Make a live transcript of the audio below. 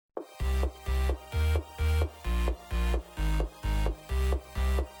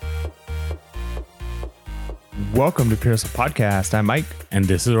Welcome to Pure Hustle Podcast. I'm Mike. And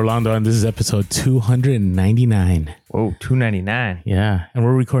this is Orlando, and this is episode 299. Whoa, 299. Yeah, and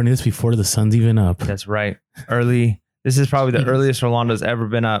we're recording this before the sun's even up. That's right. Early. This is probably the earliest Orlando's ever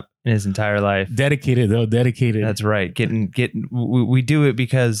been up in his entire life. Dedicated, though. Dedicated. That's right. We do it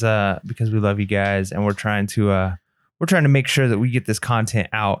because we love you guys, and we're trying to make sure that we get this content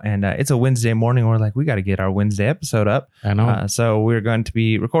out. And it's a Wednesday morning. We're like, we got to get our Wednesday episode up. I know. So we're going to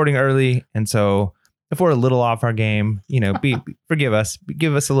be recording early, and so if we're a little off our game, forgive us,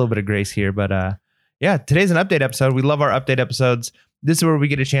 give us a little bit of grace here. But yeah, today's an update episode. We love our update episodes. This is where we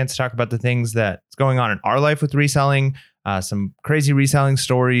get a chance to talk about the things that's going on in our life with reselling, some crazy reselling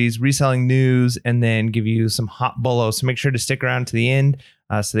stories, reselling news, and then give you some hot bolos. So make sure to stick around to the end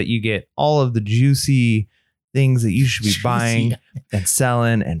so that you get all of the juicy things that you should be buying and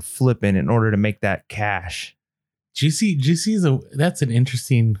selling and flipping in order to make that cash. Juicy is that's an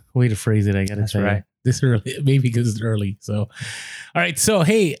interesting way to phrase it. I gotta say, right. This early, maybe because it's early. So, all right. So,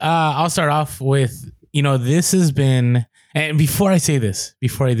 hey, I'll start off with, this has been, and before I say this,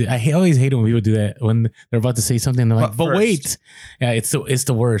 I always hate it when people do that when they're about to say something. They're like, but wait, yeah, it's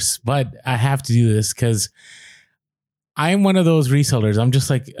the worst. But I have to do this because I'm one of those resellers. I'm just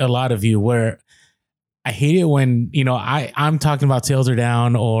like a lot of you where I hate it when, I'm talking about sales are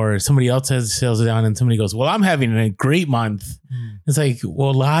down or somebody else says sales are down and somebody goes, well, I'm having a great month. It's like,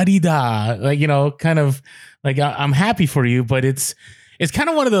 well, la-di-da, like, kind of like I'm happy for you, but it's kind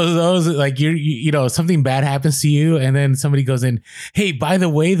of one of those like something bad happens to you and then somebody goes in, hey, by the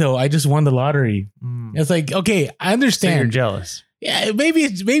way, though, I just won the lottery. It's like, okay, I understand. So you're jealous. Yeah, maybe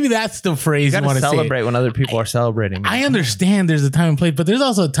that's the phrase you want to celebrate when other people are celebrating. I understand there's a time and place, but there's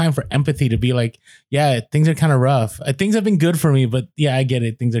also a time for empathy to be like, yeah, things are kind of rough. Things have been good for me, but yeah, I get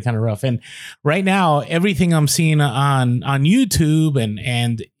it. Things are kind of rough. And right now, everything I'm seeing on YouTube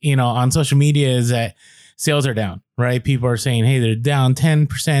and on social media is that sales are down, right? People are saying, hey, they're down 10%,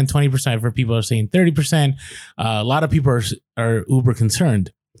 20%. For people are saying 30%. A lot of people are uber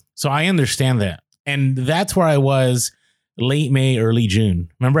concerned. So I understand that. And that's where I was late May, early June.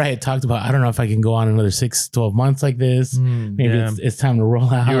 Remember I had talked about, I don't know if I can go on another 6-12 months like this. Maybe it's time to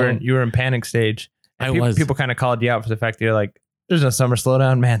roll out. You were in panic stage. And people kind of called you out for the fact that you're like, there's no summer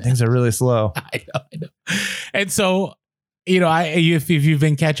slowdown. Man, things are really slow. I know. And so, if you've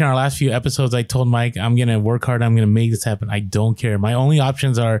been catching our last few episodes, I told Mike, I'm going to work hard. I'm going to make this happen. I don't care. My only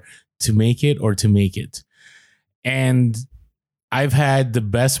options are to make it or to make it. And I've had the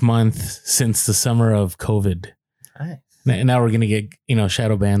best month since the summer of COVID. Nice. And now we're going to get,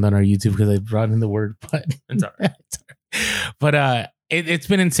 shadow banned on our YouTube because I brought in the word, but it's all right. But it's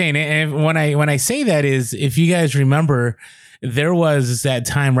been insane. And when I say that is, if you guys remember, there was that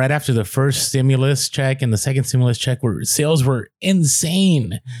time right after the first stimulus check and the second stimulus check where sales were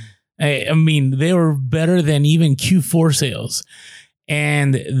insane. I mean, they were better than even Q4 sales.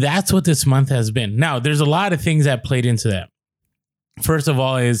 And that's what this month has been. Now, there's a lot of things that played into that. First of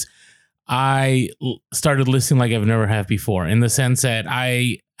all is I started listing like I've never have before, in the sense that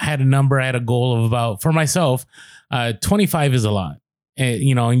I had a goal of about, for myself, 25 is a lot.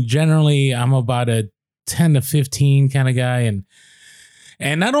 And generally I'm about a 10 to 15 kind of guy.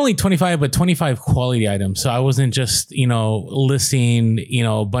 And not only 25, but 25 quality items. So I wasn't just, listing,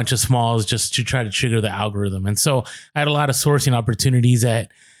 a bunch of smalls just to try to trigger the algorithm. And so I had a lot of sourcing opportunities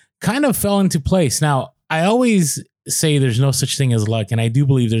that kind of fell into place. Now, I always say there's no such thing as luck. And I do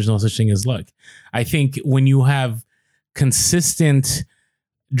believe there's no such thing as luck. I think when you have consistent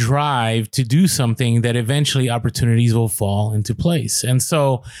drive to do something, that eventually opportunities will fall into place. And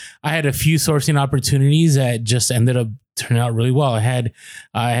so I had a few sourcing opportunities that just ended up turning out really well.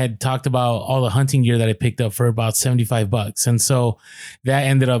 I had talked about all the hunting gear that I picked up for about $75. And so that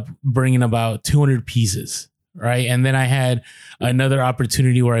ended up bringing about 200 pieces. Right. And then I had another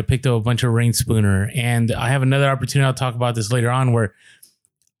opportunity where I picked up a bunch of rain spooner, and I have another opportunity. I'll talk about this later on, where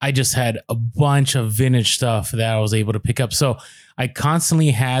I just had a bunch of vintage stuff that I was able to pick up. So I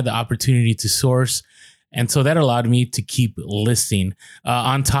constantly had the opportunity to source. And so that allowed me to keep listing.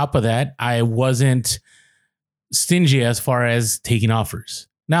 On top of that, I wasn't stingy as far as taking offers.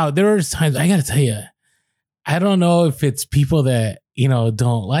 Now, there were times, I got to tell you, I don't know if it's people that,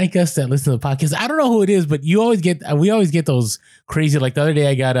 don't like us that listen to the podcast. I don't know who it is, but we always get those crazy. Like the other day,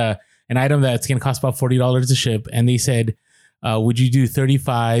 I got an item that's going to cost about $40 to ship. And they said, would you do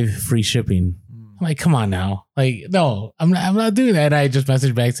 35 free shipping? I'm like, come on now. Like, no, I'm not doing that. And I just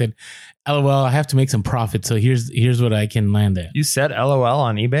messaged back, said, LOL, I have to make some profit. So here's what I can land at. You said LOL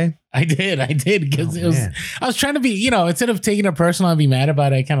on eBay? I did. Because I was trying to be, instead of taking it personal and be mad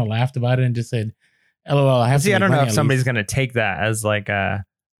about it, I kind of laughed about it and just said, LOL, I have to. I don't know if somebody's going to take that as like a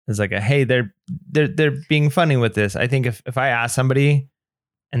as like hey, they're being funny with this. I think if I ask somebody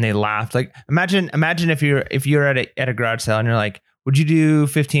and they laughed, like imagine if you're at a garage sale and you're like, would you do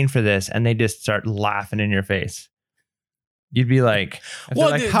 15 for this? And they just start laughing in your face. You'd be like, well,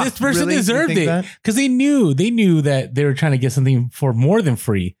 like, this person really? deserved it because they knew that they were trying to get something for more than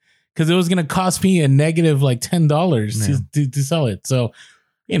free because it was going to cost me a negative like $10 to sell it. So,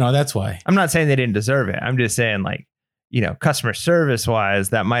 that's why. I'm not saying they didn't deserve it. I'm just saying like, customer service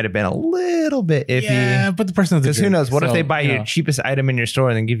wise, that might have been a little bit iffy. Yeah, but the person, because who knows? What if they buy your cheapest item in your store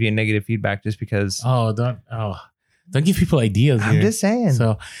and then give you a negative feedback just because? Don't give people ideas. I'm just saying.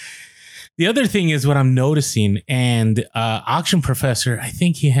 So the other thing is what I'm noticing, and Auction Professor, I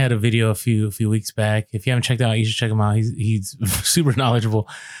think he had a video a few weeks back. If you haven't checked it out, you should check him out. He's super knowledgeable.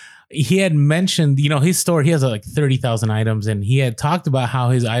 He had mentioned, his store, he has like 30,000 items, and he had talked about how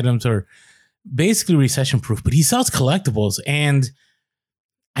his items are basically recession proof, but he sells collectibles. And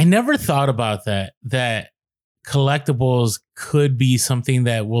I never thought about that collectibles could be something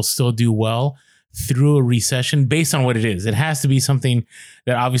that will still do well through a recession based on what it is. It has to be something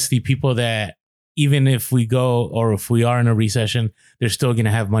that obviously people that even if we go or if we are in a recession, they're still going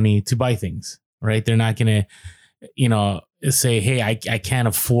to have money to buy things, right? They're not going to, say, hey, I can't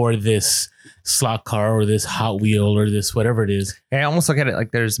afford this slot car or this Hot Wheel or this whatever it is. I almost look at it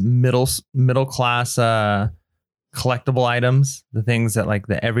like there's middle class collectible items, the things that like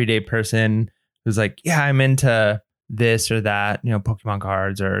the everyday person who's like, yeah, I'm into this or that, Pokemon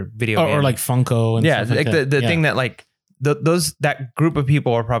cards or video games. Or like Funko. And yeah, stuff like the thing that like that group of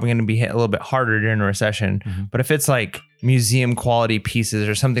people are probably going to be hit a little bit harder during a recession. Mm-hmm. But if it's like museum quality pieces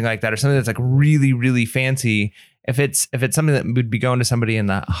or something like that, or something that's like really, really fancy, if it's something that would be going to somebody in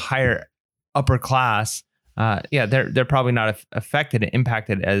the higher upper class, they're probably not affected and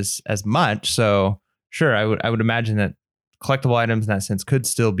impacted as much. So sure, I would imagine that collectible items in that sense could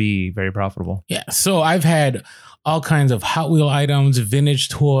still be very profitable. Yeah. So I've had all kinds of Hot Wheel items, vintage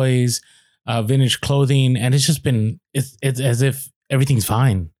toys, vintage clothing, and it's just been it's as if everything's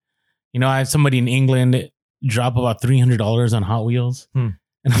fine. I have somebody in England drop about $300 on Hot Wheels.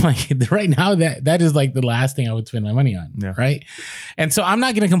 And I'm like, right now that is like the last thing I would spend my money on. Yeah. Right. And so I'm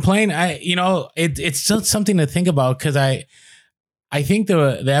not going to complain. It's just something to think about because I think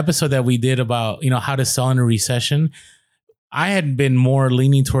the episode that we did about, how to sell in a recession, I had been more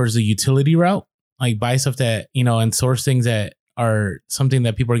leaning towards the utility route, like buy stuff that, and source things that are something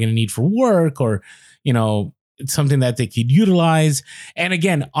that people are going to need for work or, it's something that they could utilize. And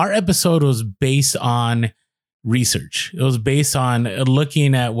again, our episode was based on research. It was based on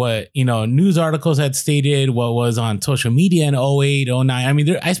looking at what, news articles had stated, what was on social media in 08, 09. I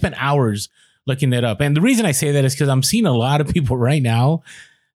mean, I spent hours looking that up. And the reason I say that is because I'm seeing a lot of people right now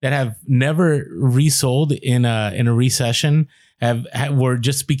that have never resold in a recession, were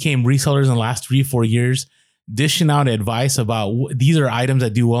just became resellers in the last 3-4 years, dishing out advice about these are items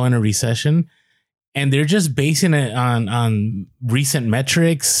that do well in a recession. And they're just basing it on recent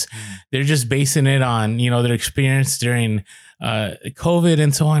metrics. They're just basing it on, their experience during COVID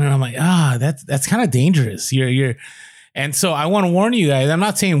and so on. And I'm like, that's kind of dangerous. And so I want to warn you guys. I'm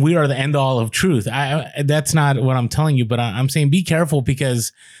not saying we are the end all of truth. That's not what I'm telling you, but I'm saying be careful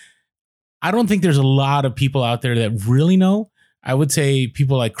because I don't think there's a lot of people out there that really know. I would say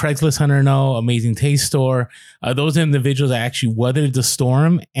people like Craigslist Hunter know, Amazing Taste Store, those individuals that actually weathered the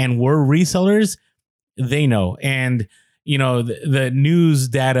storm and were resellers, they know. And, the news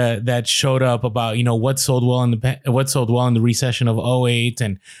data that showed up about, what sold well in the recession of 08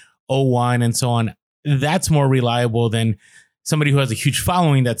 and 01 and so on, that's more reliable than somebody who has a huge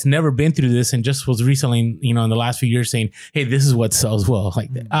following that's never been through this and just was reselling, in the last few years saying, hey, this is what sells well. Like,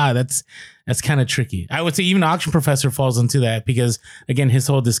 that's kind of tricky. I would say even Auction Professor falls into that because, again, his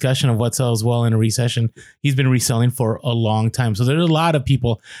whole discussion of what sells well in a recession, he's been reselling for a long time. So there's a lot of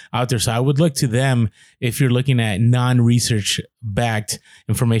people out there. So I would look to them if you're looking at non-research backed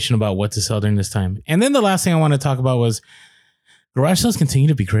information about what to sell during this time. And then the last thing I want to talk about was garage sales continue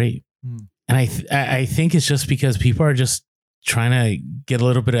to be great. And I think it's just because people are just trying to get a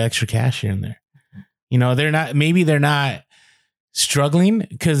little bit of extra cash here and there. They're not struggling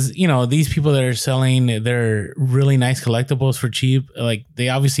because, these people that are selling their really nice collectibles for cheap, like they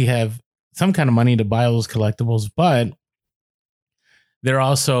obviously have some kind of money to buy those collectibles, but they're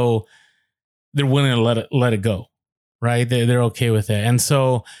willing to let it go. Right. They're okay with it. And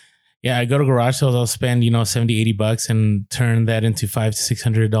so, yeah, I go to garage sales, I'll spend, $70-$80 and turn that into $500 to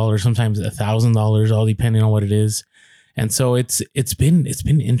 $600, sometimes $1,000, all depending on what it is. And so it's been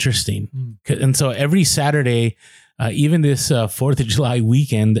interesting. And so every Saturday, even this 4th of July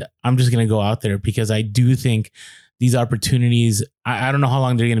weekend, I'm just going to go out there because I do think these opportunities. I don't know how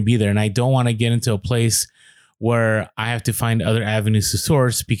long they're going to be there. And I don't want to get into a place where I have to find other avenues to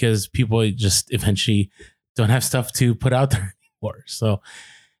source because people just eventually don't have stuff to put out there anymore. So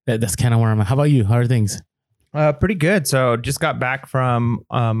that's kind of where I'm at. How about you? How are things? Pretty good. So just got back from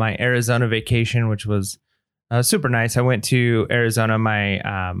my Arizona vacation, which was super nice. I went to Arizona.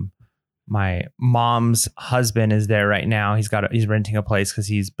 My mom's husband is there right now. He's renting a place because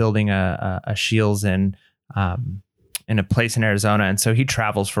he's building a Scheels in a place in Arizona, and so he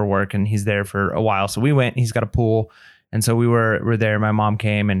travels for work and he's there for a while. So we went. He's got a pool, and so we were there. My mom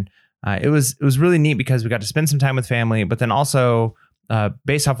came, and it was really neat because we got to spend some time with family. But then also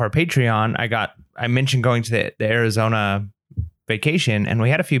based off our Patreon, I mentioned going to the Arizona vacation, and we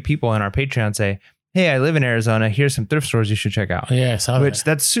had a few people in our Patreon say, hey, I live in Arizona. Here's some thrift stores you should check out. Yeah, I saw that.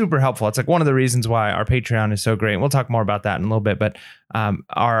 That's super helpful. It's like one of the reasons why our Patreon is so great. We'll talk more about that in a little bit. But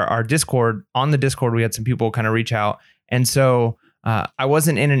our Discord, on the Discord, we had some people kind of reach out. And so I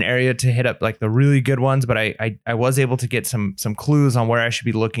wasn't in an area to hit up like the really good ones, but I was able to get some clues on where I should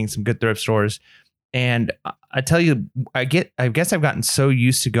be looking, some good thrift stores. And I tell you, I guess I've gotten so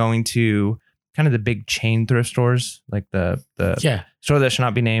used to going to kind of the big chain thrift stores, like the store that should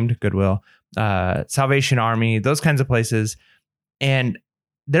not be named, Goodwill, Salvation Army, those kinds of places. And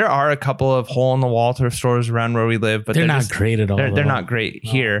there are a couple of hole in the wall thrift stores around where we live, but they're not great at all. They're not great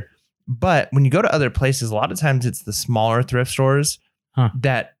here. But when you go to other places, a lot of times it's the smaller thrift stores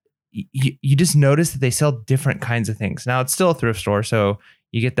that you just notice that they sell different kinds of things. Now it's still a thrift store, so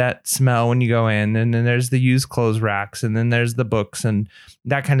you get that smell when you go in, and then there's the used clothes racks, and then there's the books and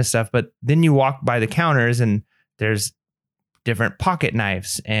that kind of stuff. But then you walk by the counters and there's different pocket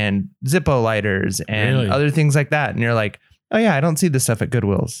knives and Zippo lighters and other things like that. And you're like, oh yeah, I don't see this stuff at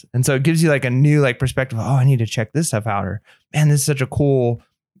Goodwill's. And so it gives you like a new like perspective. Oh, I need to check this stuff out. Or man, this is such a cool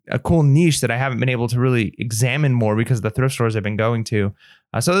niche that I haven't been able to really examine more because of the thrift stores I've been going to.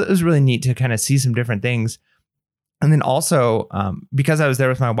 So it was really neat to kind of see some different things. And then also, because I was there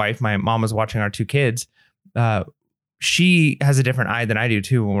with my wife, my mom was watching our two kids. She has a different eye than I do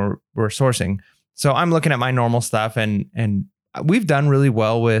too when we're sourcing. So I'm looking at my normal stuff, and we've done really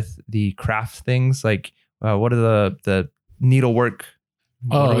well with the craft things. Like what are the needlework?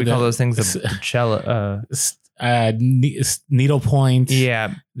 What do we call those things? The cello, needlepoint.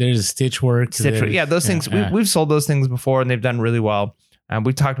 Yeah, there's stitch work. Yeah, those things. We've sold those things before, and they've done really well.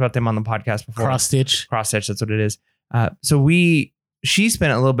 We've talked about them on the podcast before. Cross stitch. That's what it is. So she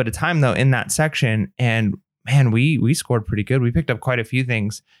spent a little bit of time though in that section, and man, we scored pretty good. We picked up quite a few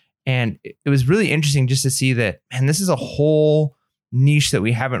things, and it was really interesting just to see that, man, this is a whole niche that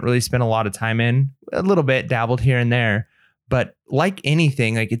we haven't really spent a lot of time in. A little bit dabbled here and there, but like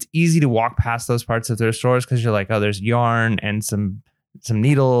anything, like it's easy to walk past those parts of their stores because you're like, oh, there's yarn and some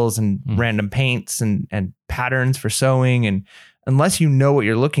needles and random paints and patterns for sewing, and unless you know what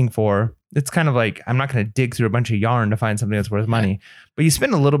you're looking for, it's kind of like, I'm not going to dig through a bunch of yarn to find something that's worth money. But you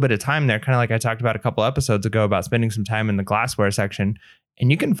spend a little bit of time there, kind of like I talked about a couple episodes ago about spending some time in the glassware section, and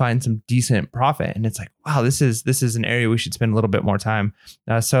you can find some decent profit. And it's like, wow, this is an area we should spend a little bit more time.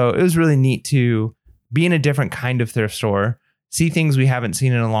 So it was really neat to be in a different kind of thrift store, see things we haven't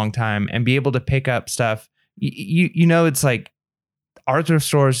seen in a long time, and be able to pick up stuff. You know, it's like our thrift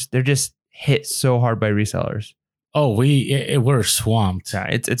stores, they're just hit so hard by resellers. Oh, we're swamped. Yeah,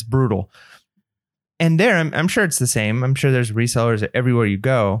 it's brutal. And there, I'm sure it's the same. I'm sure there's resellers everywhere you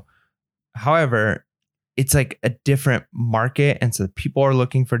go. However, it's like a different market, and so people are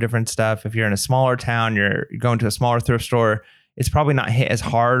looking for different stuff. If you're in a smaller town, you're going to a smaller thrift store, it's probably not hit as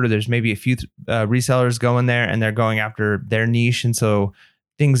hard, or there's maybe a few resellers going there, and they're going after their niche, and so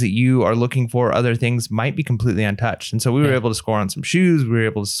things that you are looking for, other things might be completely untouched. And so we were able to score on some shoes. We were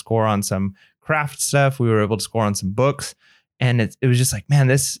able to score on some craft stuff. We were able to score on some books, and it was just like,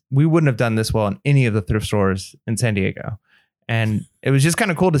 man, we wouldn't have done this well in any of the thrift stores in San Diego. And it was just kind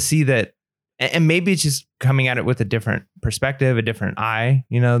of cool to see that. And maybe it's just coming at it with a different perspective, a different eye,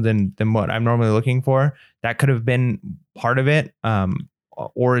 you know, than what I'm normally looking for. That could have been part of it.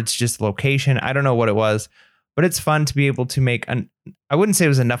 Or it's just location. I don't know what it was, but it's fun to be able to make I wouldn't say it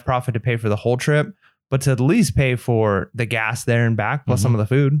was enough profit to pay for the whole trip, but to at least pay for the gas there and back, plus some of the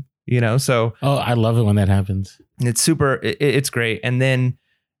food, you know? So, I love it when that happens. It's it's great. And then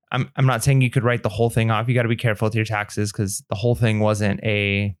I'm not saying you could write the whole thing off. You got to be careful with your taxes because the whole thing wasn't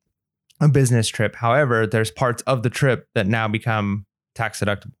a business trip. However, there's parts of the trip that now become tax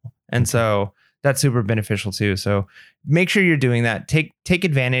deductible. And so that's super beneficial too. So make sure you're doing that. Take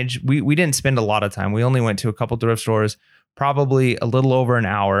advantage. We didn't spend a lot of time. We only went to a couple thrift stores, probably a little over an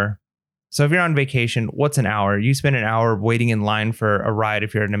hour. So if you're on vacation, what's an hour? You spend an hour waiting in line for a ride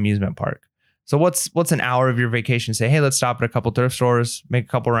if you're at an amusement park. So what's an hour of your vacation? Say, hey, let's stop at a couple thrift stores, make a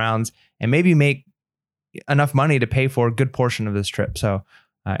couple rounds, and maybe make enough money to pay for a good portion of this trip. So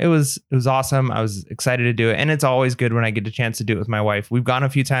it was awesome. I was excited to do it. And it's always good when I get a chance to do it with my wife. We've gone a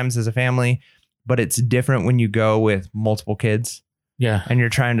few times as a family, but it's different when you go with multiple kids. Yeah. And you're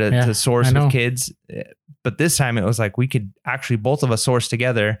trying to source with kids. But this time it was like we could actually both of us source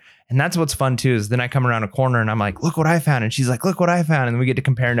together. And that's what's fun too, is then I come around a corner and I'm like, look what I found. And she's like, look what I found. And we get to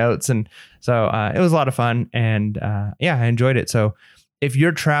compare notes. And so it was a lot of fun. And I enjoyed it. So if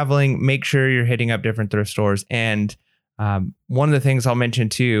you're traveling, make sure you're hitting up different thrift stores. And one of the things I'll mention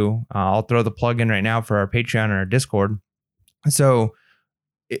too, I'll throw the plug in right now for our Patreon and our Discord. So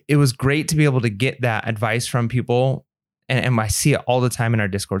it was great to be able to get that advice from people. And I see it all the time in our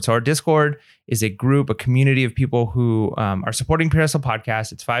Discord. So our Discord is a group, a community of people who are supporting Pure Hustle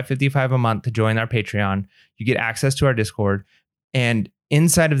Podcast. It's $5.55 a month to join our Patreon. You get access to our Discord. And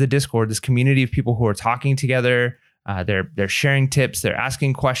inside of the Discord, this community of people who are talking together, they're sharing tips, they're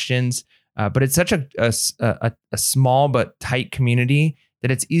asking questions. But it's such a small but tight community that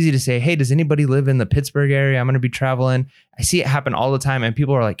it's easy to say, hey, does anybody live in the Pittsburgh area? I'm going to be traveling. I see it happen all the time. And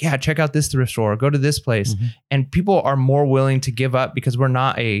people are like, yeah, check out this thrift store, go to this place. Mm-hmm. And people are more willing to give up because we're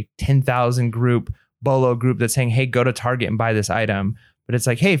not a 10,000 group, BOLO group that's saying, hey, go to Target and buy this item. But it's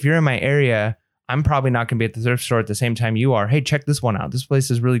like, hey, if you're in my area, I'm probably not going to be at the thrift store at the same time you are. Hey, check this one out. This place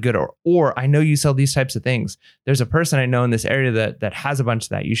is really good. Or I know you sell these types of things. There's a person I know in this area that has a bunch of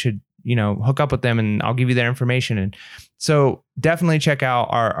that. You should, hook up with them and I'll give you their information. And so definitely check out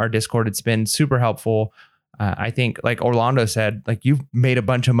our Discord. It's been super helpful. I think, like Orlando said, like you've made a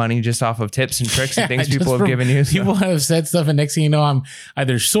bunch of money just off of tips and tricks and things people have given you. So. People have said stuff, and next thing you know, I'm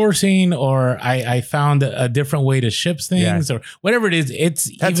either sourcing or I found a different way to ship things or whatever it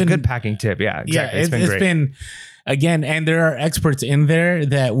is. That's a good packing tip. Yeah, exactly. Yeah, it's been again, and there are experts in there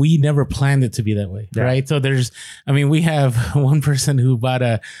that we never planned it to be that way, right? So we have one person who bought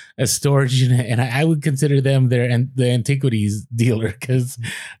a storage unit, and I would consider them the antiquities dealer because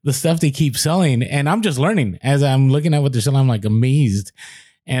the stuff they keep selling, and I'm just learning as I'm looking at what they're selling. I'm like amazed,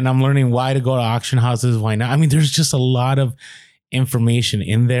 and I'm learning why to go to auction houses, why not. I mean, there's just a lot of information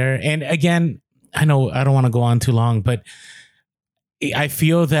in there, and again, I know I don't want to go on too long, but I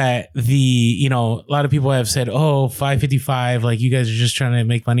feel that a lot of people have said, oh, $5.55, like you guys are just trying to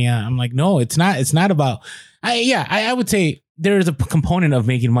make money. I'm like, no, it's not. It's not about, I would say there is a component of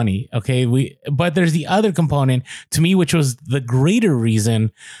making money. Okay. But there's the other component to me, which was the greater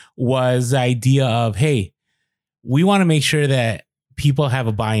reason, was the idea of, hey, we want to make sure that people have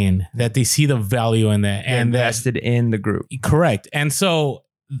a buy-in, that they see the value in that. And invested in the group. Correct. And so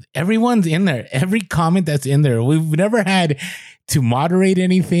everyone's in there. Every comment that's in there, we've never had to moderate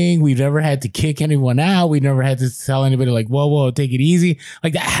anything. We've never had to kick anyone out. We've never had to tell anybody like, whoa, take it easy.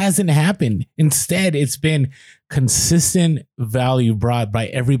 Like that hasn't happened. Instead, it's been consistent value brought by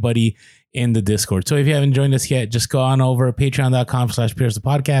everybody in the Discord. So if you haven't joined us yet, just go on over patreon.com/PureHustle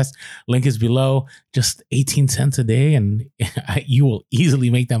Podcast. Link is below. Just 18 cents a day, and you will easily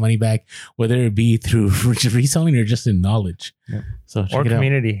make that money back, whether it be through reselling or just in knowledge. Yep. So or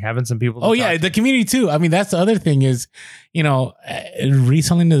community, having some people. Oh yeah, the community too. I mean, that's the other thing is,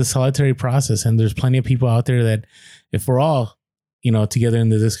 reselling is a solitary process, and there's plenty of people out there that if we're all, together in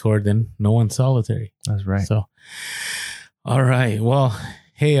the Discord, then no one's solitary. That's right. So, all right. Well,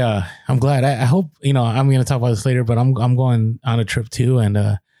 hey, I'm glad. I hope, I'm going to talk about this later, but I'm going on a trip too. And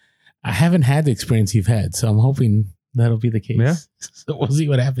I haven't had the experience you've had. So I'm hoping that'll be the case. Yeah. So we'll see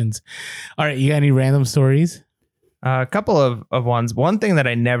what happens. All right. You got any random stories? A couple of ones. One thing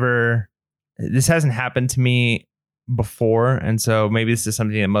that this hasn't happened to me before. And so maybe this is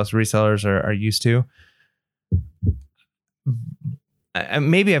something that most resellers are used to.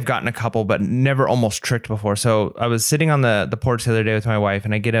 Maybe I've gotten a couple, but never almost tricked before. So I was sitting on the porch the other day with my wife,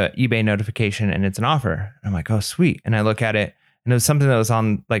 and I get an eBay notification, and it's an offer. And I'm like, oh, sweet. And I look at it, and it was something that was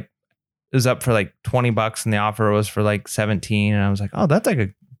on it was up for like $20, and the offer was for like 17. And I was like, oh, that's like a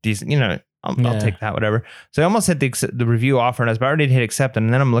decent, I'll take that, whatever. So I almost hit the review offer, and I was about ready to hit accept.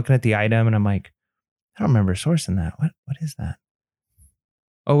 And then I'm looking at the item, and I'm like, I don't remember sourcing that. What is that?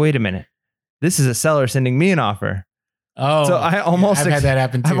 Oh, wait a minute. This is a seller sending me an offer. Oh, so I've had that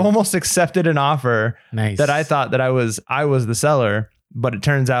happen too. I've almost accepted an offer that I thought that I was the seller, but it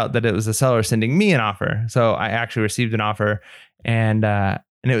turns out that it was the seller sending me an offer. So I actually received an offer, and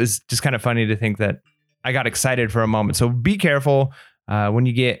it was just kind of funny to think that I got excited for a moment. So be careful when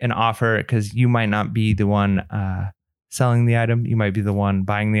you get an offer, because you might not be the one selling the item. You might be the one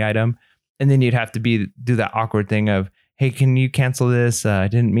buying the item, and then you'd have to do that awkward thing of, hey, can you cancel this? I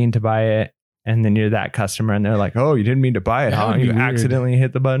didn't mean to buy it. And then you're that customer, and they're like, oh, you didn't mean to buy it, huh? You accidentally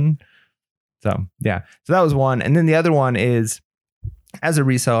hit the button. So yeah, so that was one. And then the other one is, as a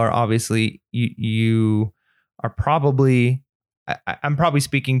reseller, obviously you are probably, I'm probably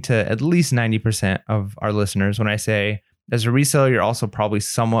speaking to at least 90% of our listeners when I say, as a reseller, you're also probably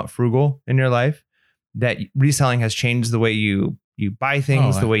somewhat frugal in your life. That reselling has changed the way you buy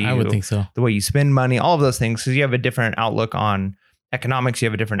things, the way I would think so. the way you spend money, all of those things, because you have a different outlook on economics, you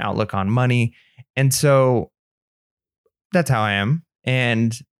have a different outlook on money, and so that's how I am.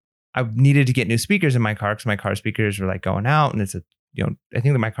 And I needed to get new speakers in my car because my car speakers were like going out, and it's a, you know, I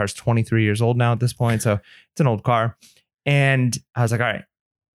think that my car's 23 years old now at this point, so it's an old car. And I was like, all right,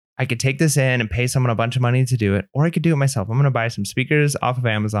 I could take this in and pay someone a bunch of money to do it, or I could do it myself. I'm going to buy some speakers off of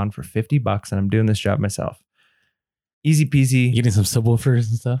Amazon for $50 and I'm doing this job myself. Easy peasy. Getting some subwoofers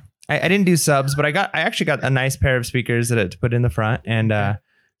and stuff. I didn't do subs, but I actually got a nice pair of speakers to put in the front. And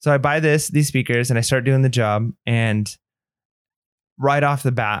so I buy these speakers and I start doing the job. And right off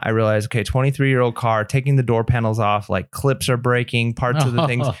the bat, I realized, okay, 23-year-old car, taking the door panels off, like clips are breaking, parts of the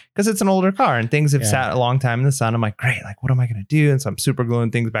things, because it's an older car and things have sat a long time in the sun. I'm like, great, like, what am I going to do? And so I'm super gluing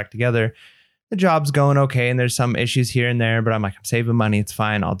things back together. The job's going okay. And there's some issues here and there, but I'm like, I'm saving money. It's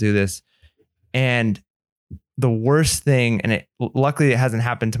fine. I'll do this. And the worst thing, and luckily it hasn't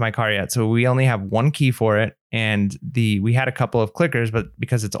happened to my car yet. So we only have one key for it. And we had a couple of clickers, but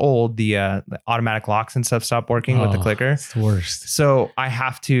because it's old, the automatic locks and stuff stopped working with the clicker. It's the worst. So I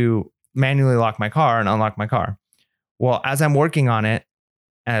have to manually lock my car and unlock my car. Well, as I'm working on it,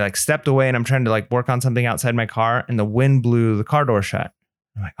 and I like stepped away and I'm trying to like work on something outside my car, and the wind blew the car door shut.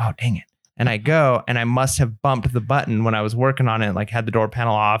 I'm like, oh, dang it. And I go, and I must have bumped the button when I was working on it, like had the door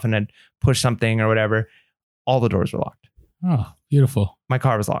panel off and had pushed something or whatever. All the doors were locked. Oh, beautiful. My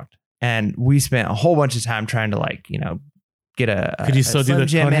car was locked. And we spent a whole bunch of time trying to, like, you know, get a Could you still do the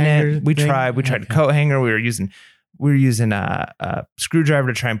gym coat in hanger it. We thing? tried a coat hanger. We were using a screwdriver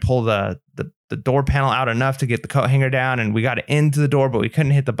to try and pull the door panel out enough to get the coat hanger down, and we got it into the door, but we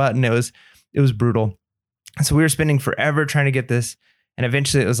couldn't hit the button. It was brutal. And so we were spending forever trying to get this, and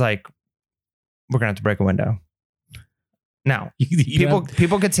eventually it was like, we're gonna have to break a window. Now,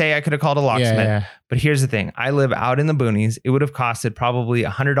 people could say I could have called a locksmith, but here's the thing. I live out in the boonies. It would have costed probably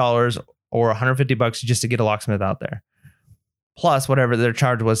 $100 or $150 just to get a locksmith out there, plus whatever their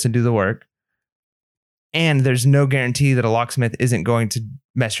charge was to do the work. And there's no guarantee that a locksmith isn't going to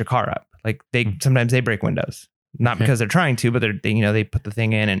mess your car up. Like sometimes they break windows, not because they're trying to, but they put the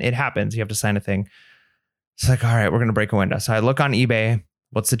thing in and it happens. You have to sign a thing. It's like, all right, we're going to break a window. So I look on eBay.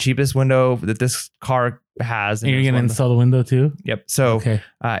 What's the cheapest window that this car has? And you're going to install the window too? Yep. So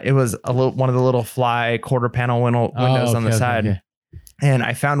it was one of the little fly quarter panel windows on the side. Okay. And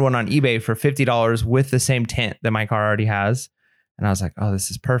I found one on eBay for $50 with the same tint that my car already has. And I was like, oh,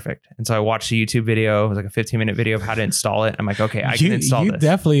 this is perfect. And so I watched a YouTube video. It was like a 15-minute video of how to install it. I'm like, okay, I can install this. You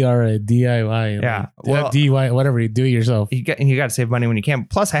definitely are a DIY. Yeah. Well, DIY, whatever, you do it yourself. You got to save money when you can.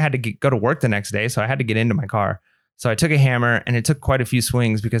 Plus, I had to go to work the next day. So I had to get into my car. So I took a hammer, and it took quite a few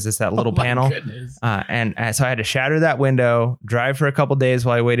swings because it's that little panel. And so I had to shatter that window, drive for a couple days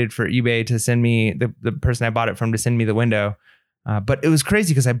while I waited for eBay to send me, the person I bought it from, to send me the window. But it was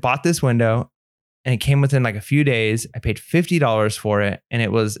crazy because I bought this window and it came within like a few days. I paid $50 for it. And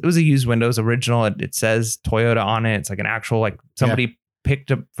it was a used window. It was original. It says Toyota on it. It's like an actual, like somebody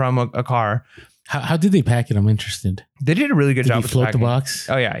picked up from a car. How did they pack it? I'm interested. They did a really good job. Did you float the box?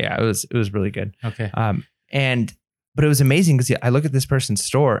 Oh yeah. It was really good. Okay. But it was amazing because I look at this person's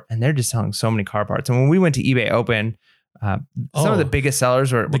store and they're just selling so many car parts. And when we went to eBay Open, some of the biggest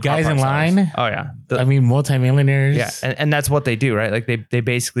sellers were the guys in line. Sellers. Oh yeah. Multimillionaires. Yeah. And that's what they do, right? Like they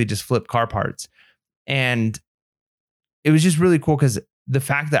basically just flip car parts. And it was just really cool because the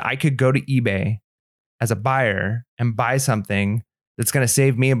fact that I could go to eBay as a buyer and buy something that's going to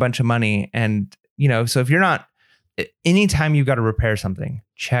save me a bunch of money. And, so if you're not, anytime you've got to repair something,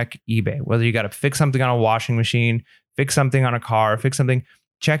 check eBay. Whether you got to fix something on a washing machine, fix something on a car, fix something,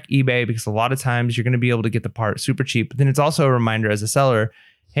 check eBay, because a lot of times you're going to be able to get the part super cheap. But then it's also a reminder as a seller,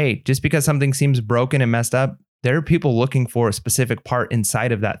 hey, just because something seems broken and messed up, there are people looking for a specific part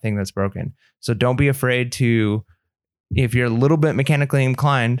inside of that thing that's broken. So don't be afraid to, if you're a little bit mechanically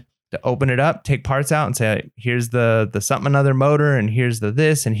inclined, to open it up, take parts out and say, here's the something another motor, and here's the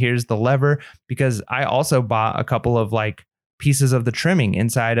this, and here's the lever. Because I also bought a couple of like pieces of the trimming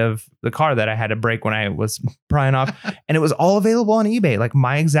inside of the car that I had to break when I was prying off. And it was all available on eBay, like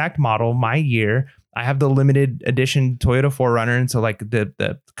my exact model, my year. I have the limited edition Toyota 4Runner. And so like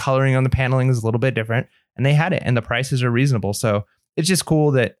the coloring on the paneling is a little bit different, and they had it, and the prices are reasonable. So it's just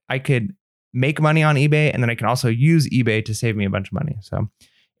cool that I could make money on eBay, and then I can also use eBay to save me a bunch of money. So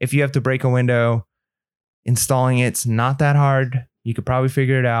if you have to break a window, installing it's not that hard. You could probably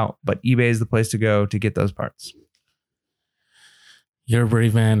figure it out, but eBay is the place to go to get those parts. You're a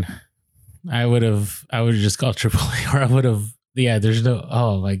brave man. I would have just called AAA, or I would have. Yeah, there's no.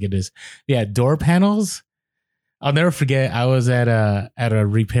 Oh my goodness. Yeah, door panels. I'll never forget. I was at a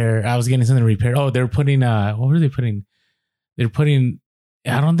repair. I was getting something repaired. Oh, they're putting. What were they putting? They're putting.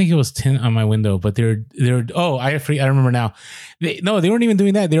 I don't think it was tint on my window, but they're. Oh, I remember now. They weren't even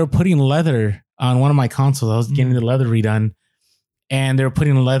doing that. They were putting leather on one of my consoles. I was getting the leather redone, and they were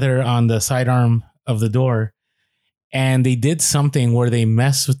putting leather on the sidearm of the door. And they did something where they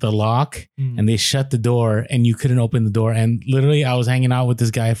messed with the lock and they shut the door and you couldn't open the door. And literally I was hanging out with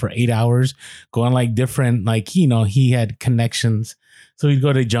this guy for 8 hours, going like different, like, you know, he had connections. So we'd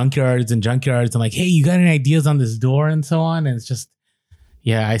go to junkyards and like, hey, you got any ideas on this door and so on? And it's just,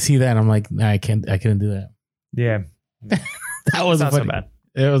 yeah, I see that. And I'm like, nah, I couldn't do that. Yeah. That was not so bad.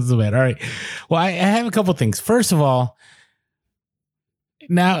 It was so bad. All right. Well, I have a couple things. First of all,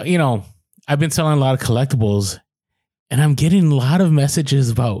 now, you know, I've been selling a lot of collectibles. And I'm getting a lot of messages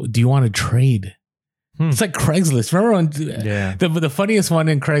about, do you want to trade? It's like Craigslist. Remember when the funniest one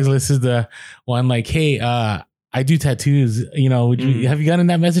in Craigslist is the one like, hey, I do tattoos. You know, have you gotten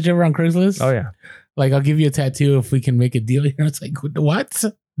that message ever on Craigslist? Oh, yeah. Like, I'll give you a tattoo if we can make a deal. You know, it's like, what?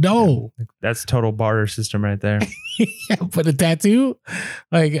 No. Yeah, that's total barter system right there. Yeah, but a tattoo?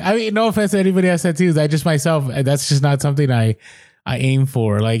 Like, I mean, no offense to anybody who has tattoos. I just myself, that's just not something I aim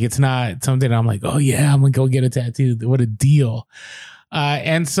for. Like, it's not something I'm like, oh yeah, I'm gonna go get a tattoo. What a deal.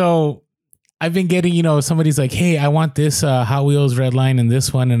 And so I've been getting, you know, somebody's like, hey, I want this Hot Wheels red line and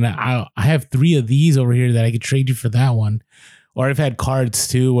this one. And I have 3 of these over here that I could trade you for that one. Or I've had cards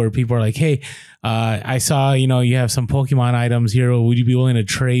too, where people are like, hey, I saw, you know, you have some Pokemon items here. Would you be willing to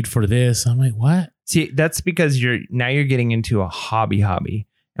trade for this? I'm like, what? See, that's because you're getting into a hobby.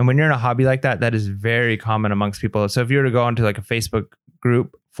 And when you're in a hobby like that, that is very common amongst people. So if you were to go into like a Facebook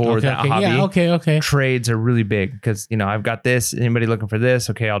group for that hobby, okay. Trades are really big because, you know, I've got this. Anybody looking for this?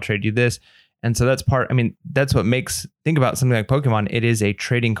 Okay, I'll trade you this. And so that's that's what makes, think about something like Pokemon. It is a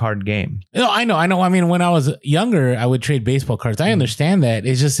trading card game. No, I know. I mean, when I was younger, I would trade baseball cards. I understand that.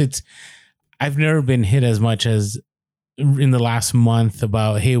 It's just, I've never been hit as much as in the last month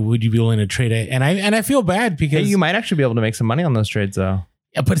about, hey, would you be willing to trade it? And I feel bad because you might actually be able to make some money on those trades though.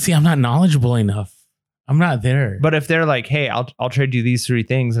 Yeah, but see, I'm not knowledgeable enough. I'm not there. But if they're like, hey, I'll trade you these 3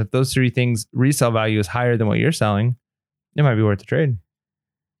 things. If those 3 things resale value is higher than what you're selling, it might be worth the trade.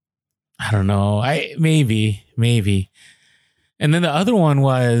 I don't know. Maybe. And then the other one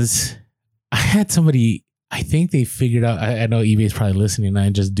was, I had somebody, I think they figured out, I know eBay's probably listening and I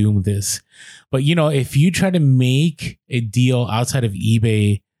just doomed this. But, you know, if you try to make a deal outside of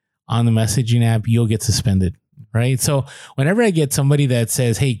eBay on the messaging app, you'll get suspended. Right. So whenever I get somebody that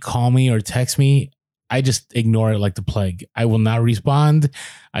says, hey, call me or text me, I just ignore it like the plague. I will not respond.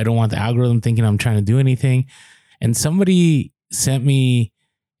 I don't want the algorithm thinking I'm trying to do anything. And somebody sent me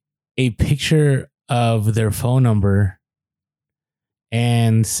a picture of their phone number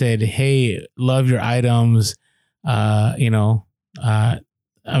and said, hey, love your items. I'm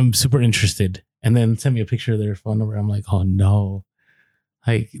super interested. And then sent me a picture of their phone number. I'm like, oh no.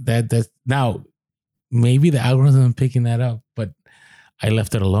 Like that's now, maybe the algorithm picking that up, but I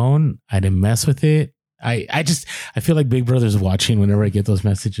left it alone. I didn't mess with it. I feel like Big Brother's watching whenever I get those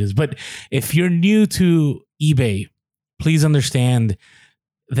messages. But if you're new to eBay, please understand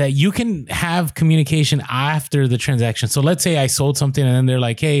that you can have communication after the transaction. So let's say I sold something and then they're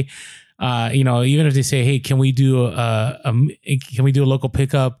like, hey, even if they say, hey, can we do a local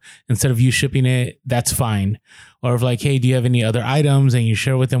pickup instead of you shipping it? That's fine. Or if like, hey, do you have any other items and you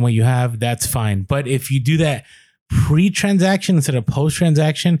share with them what you have? That's fine. But if you do that pre-transaction instead of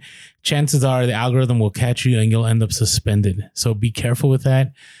post-transaction, chances are the algorithm will catch you and you'll end up suspended. So be careful with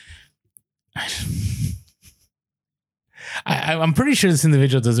that. I'm pretty sure this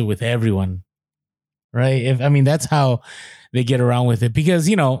individual does it with everyone, right? That's how they get around with it because,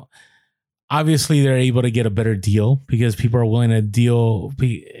 you know, obviously they're able to get a better deal because people are willing to deal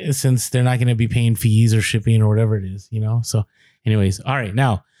since they're not going to be paying fees or shipping or whatever it is, you know? So anyways, all right.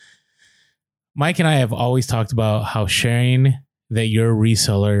 Now, Mike and I have always talked about how sharing that you're a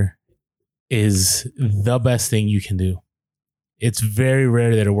reseller is the best thing you can do. It's very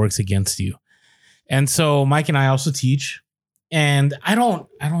rare that it works against you. And so Mike and I also teach, and I don't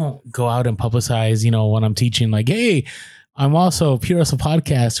go out and publicize, you know, when I'm teaching like, hey, I'm also Pure Hustle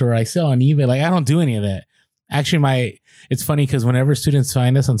Podcast or I sell on eBay. Like I don't do any of that. Actually, it's funny because whenever students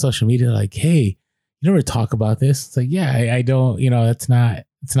find us on social media, they're like, hey, you never talk about this. It's like, yeah, I don't, you know, it's not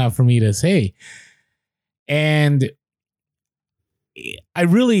for me to say. And I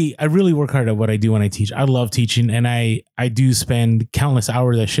really work hard at what I do when I teach. I love teaching, and I do spend countless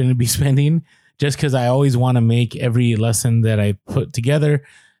hours I shouldn't be spending just because I always want to make every lesson that I put together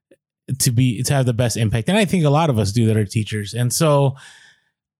to have the best impact. And I think a lot of us do that are teachers. And so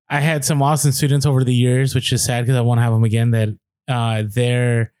I had some awesome students over the years, which is sad because I want to have them again, that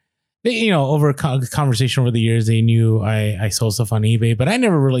they over a conversation over the years, they knew I sold stuff on eBay, but I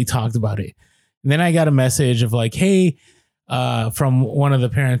never really talked about it. And then I got a message of like, hey, from one of the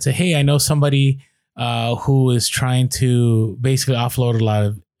parents, say, hey, I know somebody who is trying to basically offload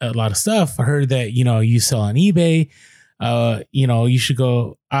a lot of stuff. I heard that, you sell on eBay. You should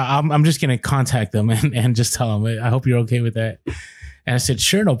go. I'm just going to contact them and just tell them, I hope you're okay with that. And I said,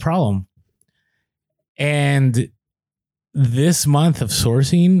 sure, no problem. And this month of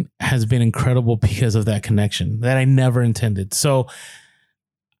sourcing has been incredible because of that connection that I never intended. So,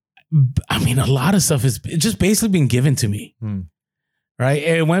 I mean, a lot of stuff is just basically been given to me, right?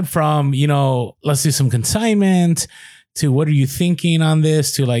 It went from, let's do some consignment to what are you thinking on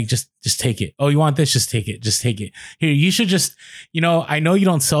this to like, just take it. Oh, you want this? Just take it. Just take it. Here, you should just, I know you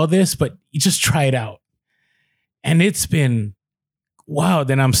don't sell this, but you just try it out. And it's been, wow.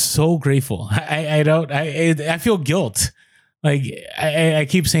 Then I'm so grateful. I feel guilt. Like I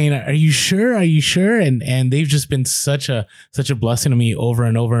keep saying, are you sure? Are you sure? And they've just been such a blessing to me over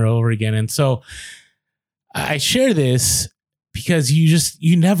and over and over again. And so I share this because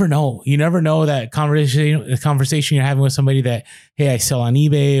you never know. You never know that conversation you're having with somebody that, hey, I sell on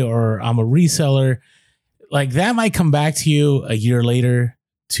eBay or I'm a reseller. Like that might come back to you a year later,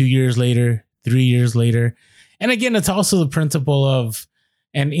 2 years later, 3 years later. And again, it's also the principle of,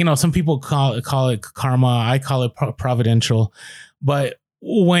 and some people call it karma. I call it providential. But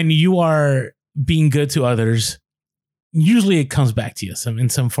when you are being good to others, usually it comes back to you in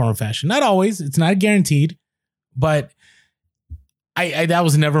some form or fashion. Not always. It's not guaranteed. But I that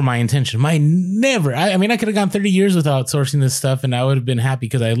was never my intention. I mean, I could have gone 30 years without sourcing this stuff, and I would have been happy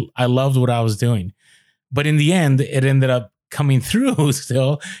because I loved what I was doing. But in the end, it ended up coming through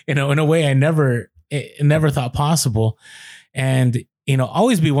still, in a way I never thought possible. And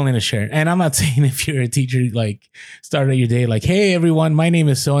always be willing to share. And I'm not saying if you're a teacher, like start out your day like, hey, everyone, my name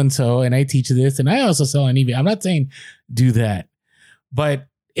is so-and-so and I teach this and I also sell on eBay. I'm not saying do that. But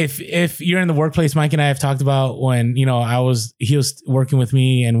if you're in the workplace, Mike and I have talked about when, he was working with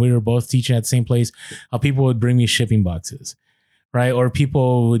me and we were both teaching at the same place, how people would bring me shipping boxes, right? Or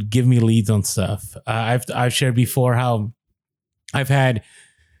people would give me leads on stuff. I've shared before how I've had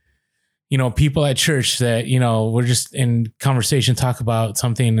people at church that, we're just in conversation, talk about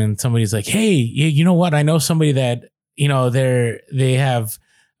something and somebody's like, hey, you know what? I know somebody that, they have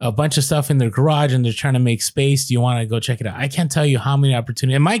a bunch of stuff in their garage and they're trying to make space. Do you want to go check it out? I can't tell you how many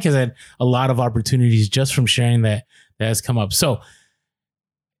opportunities. And Mike has had a lot of opportunities just from sharing that has come up. So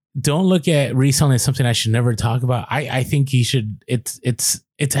don't look at reselling as something I should never talk about. I think you should, it's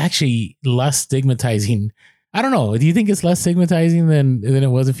actually less stigmatizing. I don't know. Do you think it's less stigmatizing than it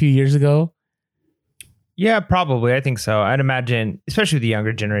was a few years ago? Yeah, probably. I think so. I'd imagine, especially with the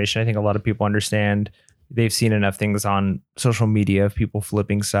younger generation, I think a lot of people understand. They've seen enough things on social media of people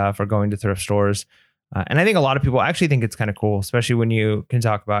flipping stuff or going to thrift stores. And I think a lot of people actually think it's kind of cool, especially when you can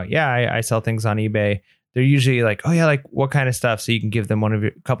talk about, I sell things on eBay. They're usually like, oh yeah, like what kind of stuff? So you can give them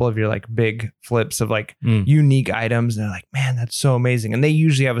a couple of your like big flips of like unique items. And they're like, man, that's so amazing. And they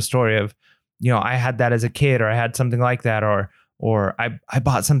usually have a story of, I had that as a kid, or I had something like that, or I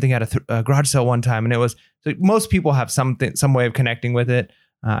bought something at a garage sale one time, and it was. So most people have some way of connecting with it.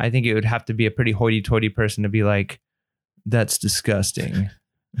 I think it would have to be a pretty hoity-toity person to be like, "That's disgusting."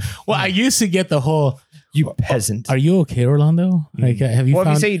 Well, I used to get the whole "you peasant." Are you okay, Orlando? Like, have you well,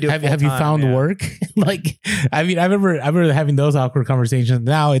 found? If you say you do have you found work? Like, I mean, I remember having those awkward conversations.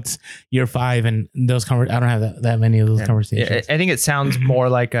 Now it's year 5, and those I don't have that many of those conversations. I think it sounds more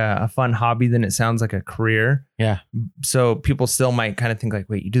like a fun hobby than it sounds like a career. Yeah. So people still might kind of think like,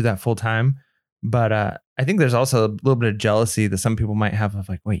 wait, you do that full time? But I think there's also a little bit of jealousy that some people might have of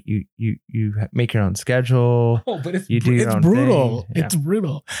like, wait, you make your own schedule. Oh, but it's brutal. Yeah. It's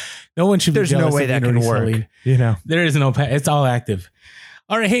brutal. No one should. There's no way that can work. There is no. It's all active.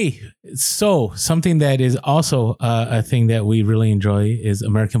 All right. Hey, so something that is also a thing that we really enjoy is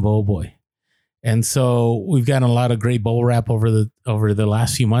American Bubble Boy. And so we've gotten a lot of great bubble wrap over the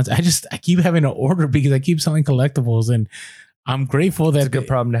last few months. I keep having to order because I keep selling collectibles, and I'm grateful that it's a good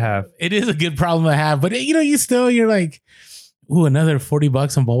problem to have. It is a good problem to have, but you're like, ooh, another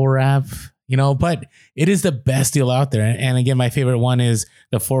 $40 on bubble wrap, but it is the best deal out there. And again, my favorite one is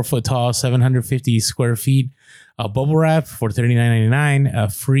the 4 foot tall, 750 square feet a bubble wrap for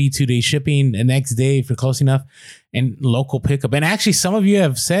 $39.99, free 2-day shipping the next day if you're close enough, and local pickup. And actually, some of you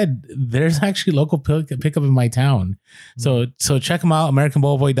have said there's actually local pickup in my town. So check them out,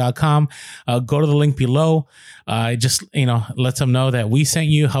 AmericanBoboy.com. Go to the link below. Just, lets them know that we sent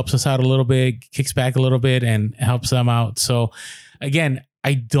you, helps us out a little bit, kicks back a little bit, and helps them out. So again,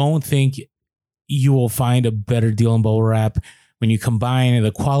 I don't think you will find a better deal in bubble wrap when you combine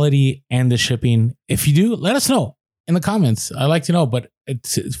the quality and the shipping. If you do, let us know in the comments. I'd like to know, but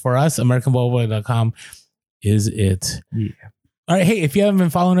it's for us, AmericanBoboy.com is it. Yeah. All right. Hey, if you haven't been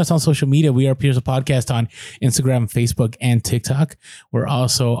following us on social media, we are Pure Hustle Podcast on Instagram, Facebook, and TikTok. We're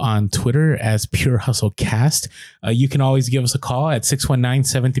also on Twitter as Pure Hustle Cast. You can always give us a call at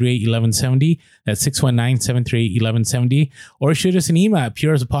 619-738-1170. That's 619-738-1170. Or shoot us an email at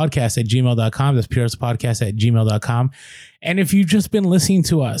purehustlepodcast@gmail.com. That's purehustlepodcast@gmail.com. And if you've just been listening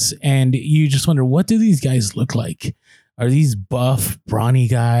to us and you just wonder, what do these guys look like? Are these buff, brawny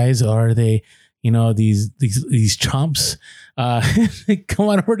guys? Or are they, these chumps? Come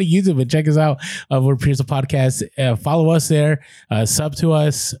on over to YouTube and check us out. We're Pure Hustle Podcast. Follow us there. Sub to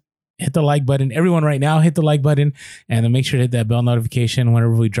us. Hit the like button. Everyone right now, hit the like button. And then make sure to hit that bell notification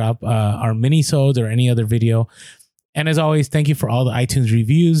whenever we drop our mini-sodes or any other video. And as always, thank you for all the iTunes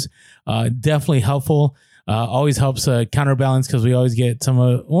reviews. Definitely helpful. Always helps counterbalance, because we always get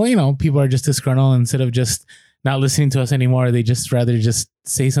people are just disgruntled. Instead of just not listening to us anymore, they just rather just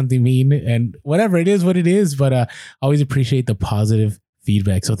say something mean, and whatever, it is what it is. But always appreciate the positive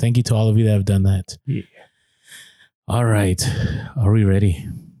feedback. So thank you to all of you that have done that. Yeah. All right. Are we ready?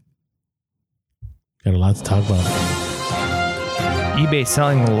 Got a lot to talk about. eBay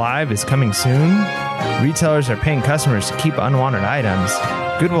Selling Live is coming soon. Retailers are paying customers to keep unwanted items.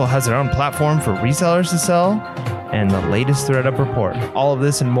 Goodwill has their own platform for resellers to sell, and the latest ThreadUp report. All of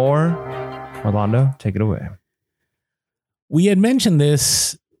this and more. Orlando, take it away. We had mentioned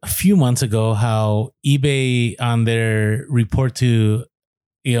this a few months ago, how eBay on their report to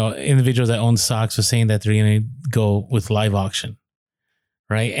individuals that own stocks was saying that they're going to go with live auction,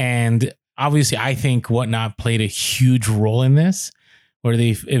 right? And obviously, I think Whatnot played a huge role in this, where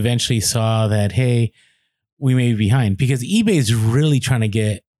they eventually saw that, hey, we may be behind, because eBay is really trying to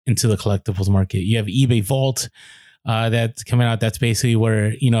get into the collectibles market. You have eBay Vault that's coming out. That's basically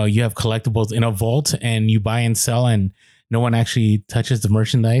where, you have collectibles in a vault and you buy and sell, and no one actually touches the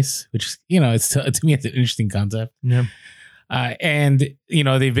merchandise, which, it's to me, it's an interesting concept. Yeah. And,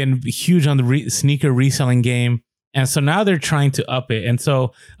 they've been huge on the sneaker reselling game. And so now they're trying to up it. And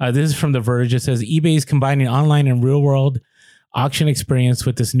so this is from The Verge. It says eBay is combining online and real world auction experience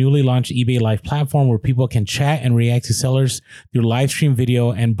with this newly launched eBay Live platform, where people can chat and react to sellers through live stream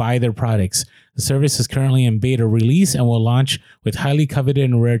video and buy their products. The service is currently in beta release and will launch with highly coveted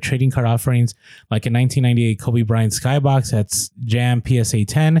and rare trading card offerings like a 1998 Kobe Bryant Skybox that's Jam PSA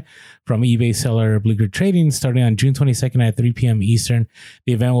 10 from eBay seller Bleecker Trading, starting on June 22nd at 3 p.m. Eastern.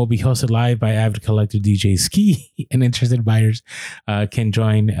 The event will be hosted live by avid collector DJ Ski, and interested buyers can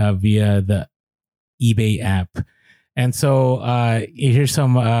join via the eBay app. And so here's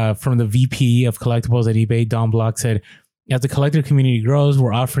some from the VP of collectibles at eBay, Don Block, said, as the collector community grows,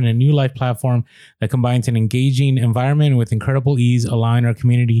 we're offering a new live platform that combines an engaging environment with incredible ease, allowing our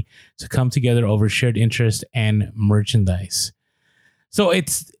community to come together over shared interest and merchandise. So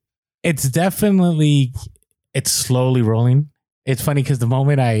it's definitely, it's slowly rolling. It's funny because the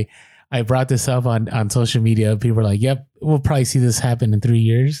moment I brought this up on social media, people were like, yep, we'll probably see this happen in 3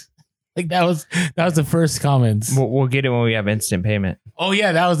 years. Like that was the first comments. We'll get it when we have instant payment. Oh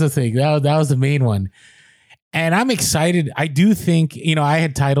yeah, that was the thing. That was the main one. And I'm excited. I do think, I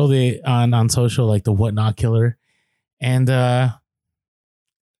had titled it on social like the Whatnot Killer. And I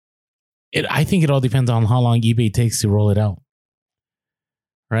think it all depends on how long eBay takes to roll it out.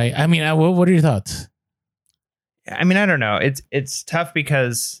 Right? I mean, what are your thoughts? I mean, I don't know. It's tough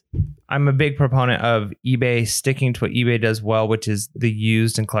because I'm a big proponent of eBay sticking to what eBay does well, which is the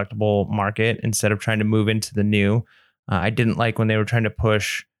used and collectible market instead of trying to move into the new. I didn't like when they were trying to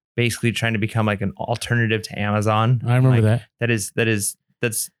push, basically trying to become like an alternative to Amazon. I remember that.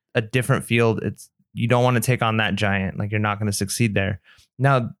 That's a different field. You don't want to take on that giant. Like, you're not going to succeed there.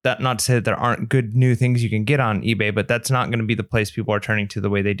 Now, that not to say that there aren't good new things you can get on eBay, but that's not going to be the place people are turning to the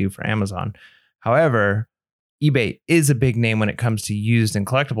way they do for Amazon. However, eBay is a big name when it comes to used and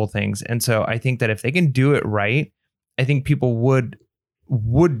collectible things. And so I think that if they can do it right, I think people would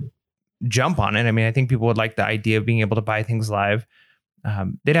jump on it. I mean, I think people would like the idea of being able to buy things live.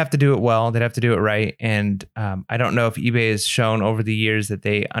 They'd have to do it well. They'd have to do it right. And I don't know if eBay has shown over the years that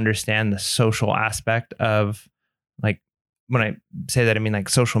they understand the social aspect of, like, when I say that, I mean like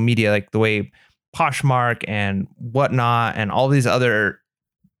social media, like the way Poshmark and Whatnot and all these other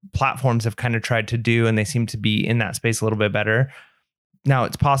platforms have kind of tried to do, and they seem to be in that space a little bit better. Now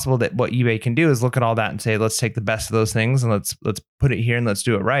it's possible that what eBay can do is look at all that and say, let's take the best of those things and let's put it here and let's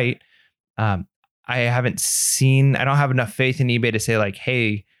do it right. I don't have enough faith in eBay to say like,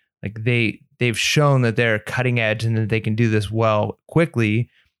 hey, like they've shown that they're cutting edge and that they can do this well quickly.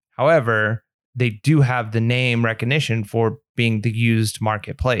 However, they do have the name recognition for being the used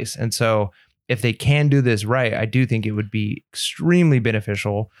marketplace. And so if they can do this right, I do think it would be extremely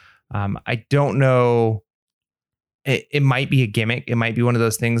beneficial. I don't know. It might be a gimmick. It might be one of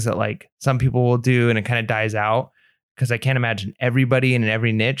those things that like some people will do and it kind of dies out, because I can't imagine everybody in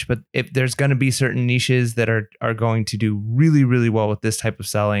every niche. But if there's going to be certain niches that are going to do really, really well with this type of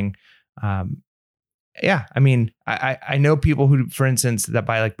selling. Yeah, I mean, I know people who, for instance, that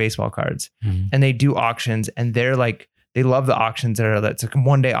buy like baseball cards and they do auctions, and they're like, they love the auctions that's like a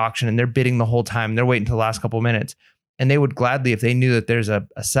 1-day auction and they're bidding the whole time. They're waiting until the last couple of minutes. And they would gladly, if they knew that there's a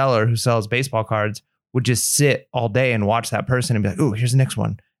seller who sells baseball cards, would just sit all day and watch that person and be like, oh, here's the next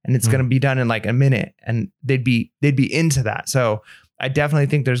one. And it's going to be done in like a minute. And they'd be into that. So I definitely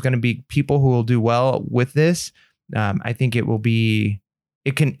think there's going to be people who will do well with this. I think it can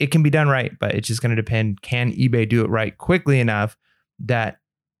be done right, but it's just going to depend. Can eBay do it right quickly enough that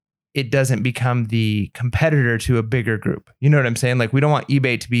it doesn't become the competitor to a bigger group? You know what I'm saying? Like, we don't want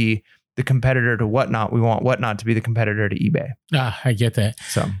eBay to be the competitor to Whatnot. We want Whatnot to be the competitor to eBay. I get that.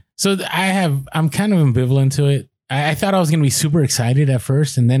 So I'm kind of ambivalent to it. I thought I was going to be super excited at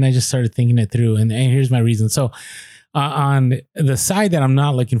first, and then I just started thinking it through. And here's my reason. So on the side that I'm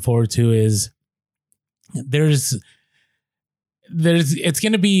not looking forward to is it's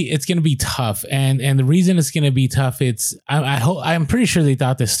going to be tough. And the reason it's going to be tough, I'm pretty sure they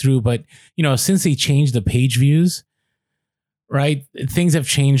thought this through, but since they changed the page views, right, things have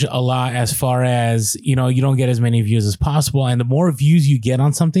changed a lot as far as, you don't get as many views as possible. And the more views you get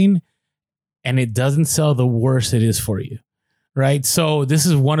on something and it doesn't sell, the worse it is for you. Right. So this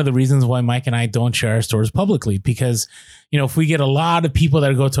is one of the reasons why Mike and I don't share our stores publicly, because, if we get a lot of people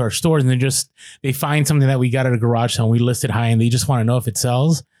that go to our stores and they find something that we got at a garage sale and we list it high and they just want to know if it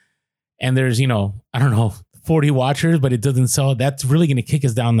sells, and there's, 40 watchers, but it doesn't sell, that's really going to kick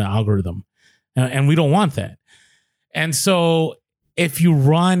us down the algorithm. And we don't want that. And so if you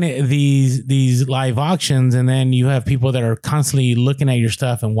run these live auctions and then you have people that are constantly looking at your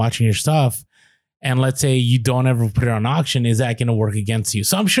stuff and watching your stuff, and let's say you don't ever put it on auction, is that going to work against you?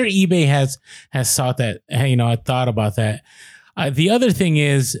 So I'm sure eBay has thought that, I thought about that. The other thing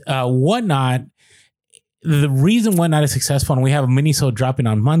is Whatnot. The reason Whatnot is successful, and we have a mini-sode dropping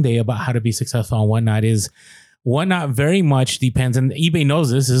on Monday about how to be successful on Whatnot, is Whatnot very much depends, and eBay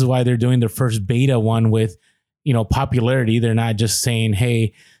knows this. This is why they're doing their first beta one with, popularity. They're not just saying,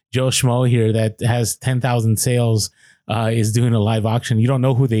 hey, Joe Schmo here that has 10,000 sales is doing a live auction. You don't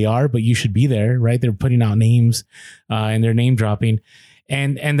know who they are, but you should be there, right? They're putting out names and they're name dropping.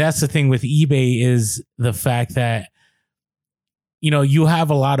 And that's the thing with eBay, is the fact that, you have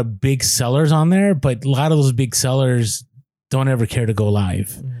a lot of big sellers on there, but a lot of those big sellers don't ever care to go live.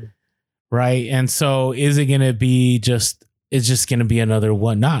 Mm-hmm. Right. And so is it going to be it's just going to be another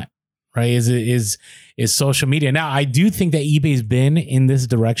Whatnot, right? Is social media. Now, I do think that eBay's been in this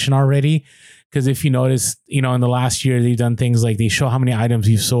direction already, because if you notice, in the last year, they've done things like they show how many items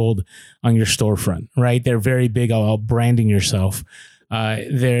you've sold on your storefront, right? They're very big about branding yourself.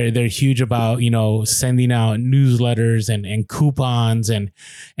 They're huge about, sending out newsletters and coupons and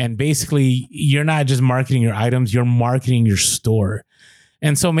basically you're not just marketing your items, you're marketing your store.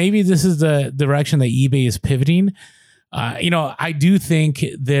 And so maybe this is the direction that eBay is pivoting. I do think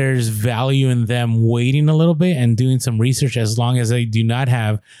there's value in them waiting a little bit and doing some research, as long as they do not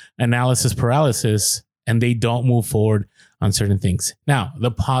have analysis paralysis and they don't move forward on certain things. Now,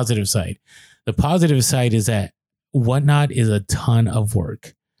 the positive side is that Whatnot is a ton of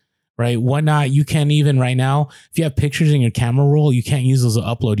work, right? Whatnot, you can't even right now, if you have pictures in your camera roll, you can't use those to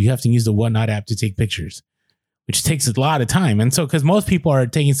upload. You have to use the Whatnot app to take pictures, which takes a lot of time. And so, because most people are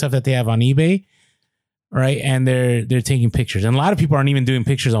taking stuff that they have on eBay, right, and they're taking pictures. And a lot of people aren't even doing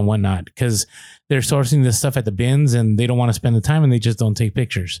pictures on Whatnot because they're sourcing this stuff at the bins and they don't want to spend the time and they just don't take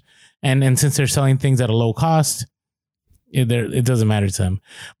pictures. And since they're selling things at a low cost, it doesn't matter to them.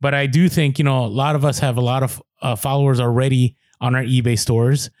 But I do think, a lot of us have a lot of followers already on our eBay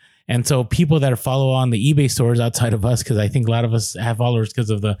stores. And so people that follow on the eBay stores outside of us, because I think a lot of us have followers because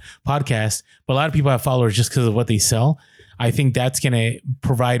of the podcast, but a lot of people have followers just because of what they sell. I think that's going to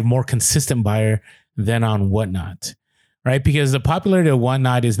provide more consistent buyer than on Whatnot, right? Because the popularity of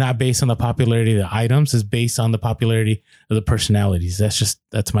Whatnot is not based on the popularity of the items, it's based on the popularity of the personalities.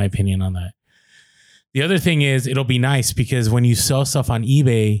 That's my opinion on that. The other thing is it'll be nice because when you sell stuff on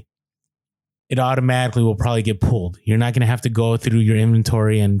eBay, it automatically will probably get pulled. You're not going to have to go through your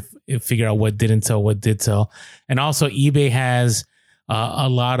inventory and figure out what didn't sell, what did sell. And also eBay has a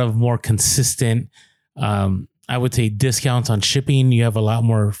lot of more consistent, I would say, discounts on shipping. You have a lot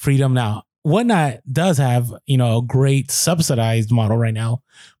more freedom. Now, Whatnot does have, a great subsidized model right now,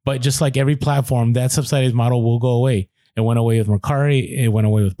 but just like every platform, that subsidized model will go away. It went away with Mercari. It went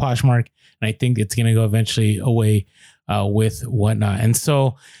away with Poshmark. And I think it's going to go eventually away with Whatnot. And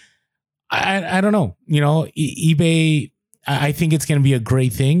so I don't know, eBay, I think it's going to be a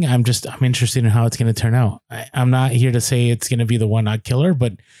great thing. I'm interested in how it's going to turn out. I'm not here to say it's going to be the Whatnot killer,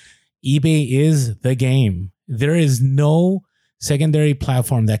 but eBay is the game. There is no secondary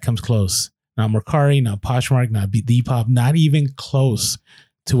platform that comes close. Not Mercari, not Poshmark, not Depop, not even close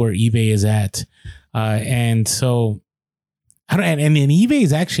to where eBay is at. And so, and eBay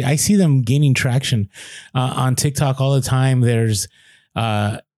is actually, I see them gaining traction on TikTok all the time. There's,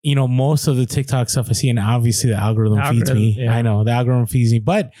 most of the TikTok stuff I see, and obviously the algorithm feeds me. Yeah. I know the algorithm feeds me,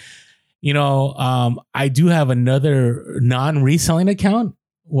 but I do have another non-reselling account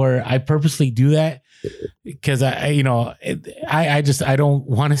where I purposely do that because I don't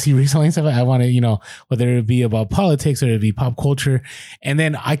want to see reselling stuff. I want to, whether it be about politics or it be pop culture. And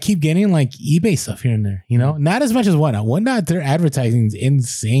then I keep getting like eBay stuff here and there, not as much as Whatnot. Whatnot, their advertising is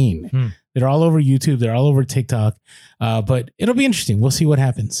insane. They're all over YouTube. They're all over TikTok. But it'll be interesting. We'll see what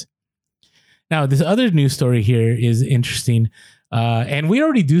happens. Now, this other news story here is interesting. And we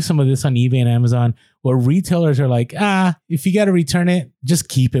already do some of this on eBay and Amazon where retailers are like, if you got to return it, just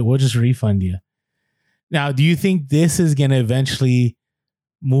keep it. We'll just refund you. Now, do you think this is going to eventually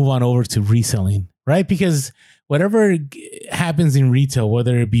move on over to reselling, right? Because whatever happens in retail,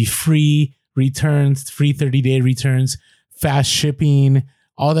 whether it be free returns, free 30-day returns, fast shipping,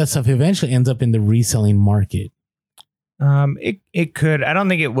 all that stuff eventually ends up in the reselling market. It could. I don't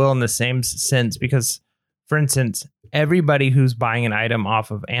think it will in the same sense because, for instance, everybody who's buying an item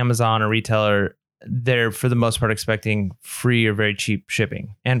off of Amazon or retailer, they're for the most part expecting free or very cheap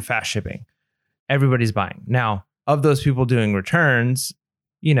shipping and fast shipping. Everybody's buying. Now, of those people doing returns,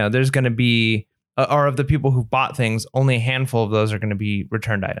 there's going to be, or of the people who bought things, only a handful of those are going to be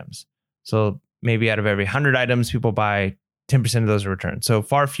returned items. So maybe out of every 100 items, people buy 10% of those are returned. So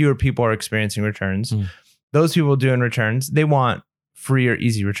far fewer people are experiencing returns. Those people doing returns, they want free or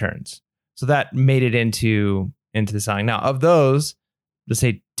easy returns. So that made it into the selling. Now, of those, let's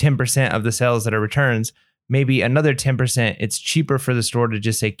say 10% of the sales that are returns, maybe another 10%, it's cheaper for the store to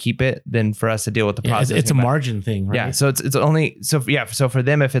just say keep it than for us to deal with the process. It's a margin thing, right? Yeah. So it's only, so for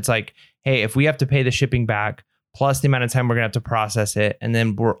them, if it's like, hey, if we have to pay the shipping back plus the amount of time we're going to have to process it, and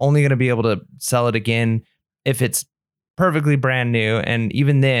then we're only going to be able to sell it again if it's perfectly brand new, and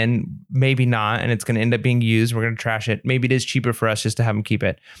even then maybe not, and it's going to end up being used, we're going to trash it, maybe it is cheaper for us just to have them keep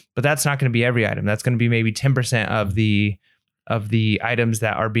it. But that's not going to be every item. That's going to be maybe 10% of the items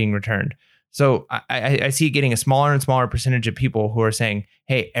that are being returned. So I see it getting a smaller and smaller percentage of people who are saying,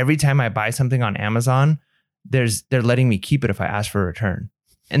 hey, every time I buy something on Amazon, they're letting me keep it if I ask for a return.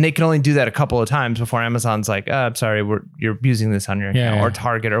 And they can only do that a couple of times before Amazon's like, I'm sorry, you're using this on your account, or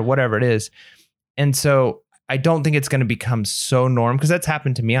Target or whatever it is. And so I don't think it's going to become so norm, because that's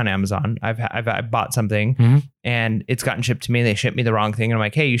happened to me on Amazon. I bought something and it's gotten shipped to me. They shipped me the wrong thing. And I'm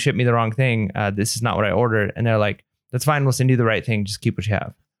like, hey, you shipped me the wrong thing. This is not what I ordered. And they're like, that's fine. We'll send you the right thing. Just keep what you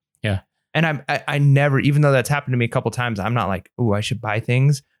have. Yeah. And I never, even though that's happened to me a couple of times, I'm not like, oh, I should buy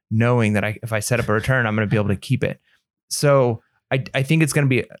things knowing that if I set up a return, I'm going to be able to keep it. So I think it's going to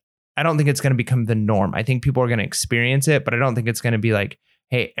be, I don't think it's going to become the norm. I think people are going to experience it, but I don't think it's going to be like,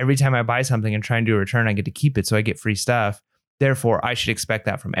 hey, every time I buy something and try and do a return, I get to keep it. So I get free stuff. Therefore, I should expect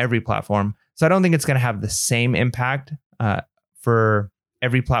that from every platform. So I don't think it's going to have the same impact for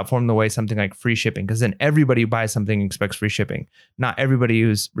every platform the way something like free shipping, because then everybody who buys something expects free shipping. Not everybody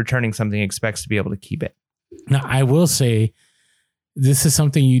who's returning something expects to be able to keep it. Now, I will say this is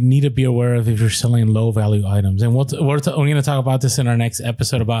something you need to be aware of if you're selling low value items. And we're going to talk about this in our next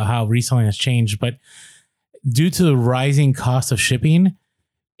episode about how reselling has changed. But due to the rising cost of shipping,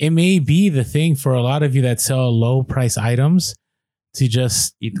 it may be the thing for a lot of you that sell low price items to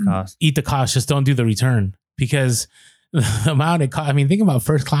just eat the cost. Just don't do the return, because the amount it costs. I mean, think about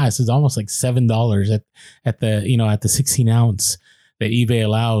first class is almost like $7 at the 16 ounce that eBay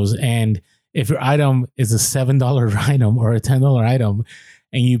allows. And if your item is a $7 item or a $10 item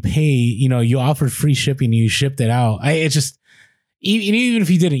and you pay, you offered free shipping and you shipped it out. Even if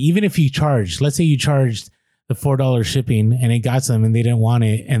you didn't, even if you charged, let's say you charged the $4 shipping and it got to them and they didn't want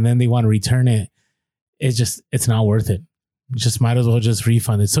it, and then they want to return it. It's not worth it. just might as well just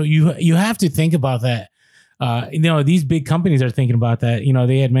refund it. So you have to think about that. These big companies are thinking about that.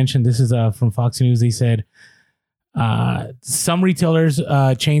 They had mentioned, this is from Fox News. They said some retailers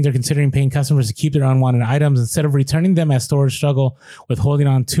chains are considering paying customers to keep their unwanted items instead of returning them as stores struggle with holding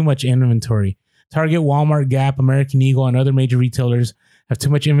on too much inventory. Target, Walmart, Gap, American Eagle, and other major retailers have too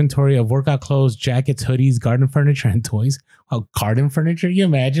much inventory of workout clothes, jackets, hoodies, garden furniture, and toys. Oh, garden furniture? You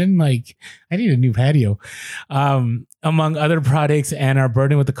imagine? Like, I need a new patio. Among other products, and are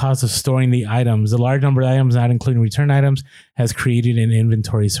burdened with the cost of storing the items. The large number of items, not including return items, has created an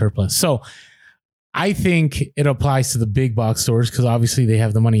inventory surplus. So I think it applies to the big box stores because obviously they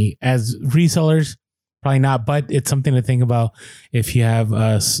have the money. As resellers, probably not, but it's something to think about if you have,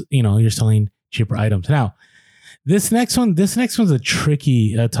 you're selling cheaper items. Now, this next one's a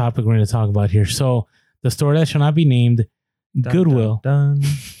tricky topic we're going to talk about here. So the store that shall not be named, Goodwill. Dun.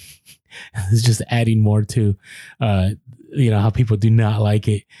 Is just adding more to, how people do not like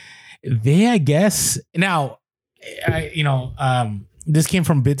it. They, I guess, now, this came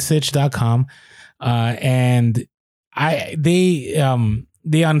from bitstitch.com, and they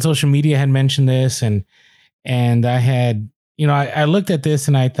on social media had mentioned this, and I had, I looked at this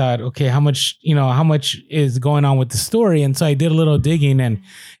and I thought, okay, how much is going on with the story? And so I did a little digging, and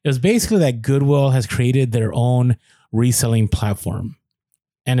it was basically that Goodwill has created their own reselling platform,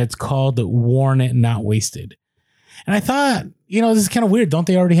 and it's called Worn Not Wasted. And I thought, this is kind of weird. Don't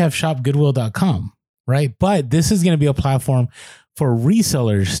they already have shopgoodwill.com, right? But this is going to be a platform for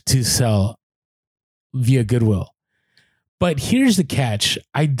resellers to sell via Goodwill. But here's the catch.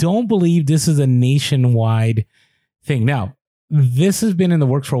 I don't believe this is a nationwide thing. Now, this has been in the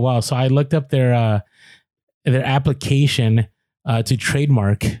works for a while. So I looked up their application to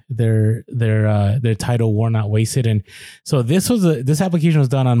trademark their title Worn Not Wasted. And so this application was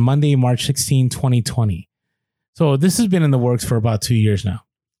done on Monday, March 16, 2020. So this has been in the works for about 2 years now.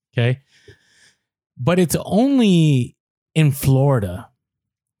 Okay. But it's only in Florida.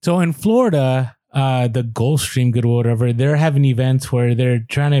 So in Florida, the Gulfstream Goodwill, whatever, they're having events where they're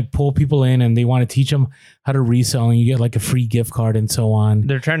trying to pull people in and they want to teach them how to resell, and you get like a free gift card and so on.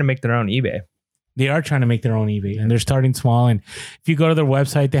 They're trying to make their own eBay. They are trying to make their own eBay, and they're starting small. And if you go to their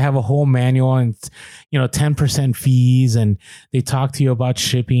website, they have a whole manual and 10% fees, and they talk to you about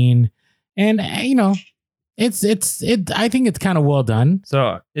shipping. And it's I think it's kind of well done.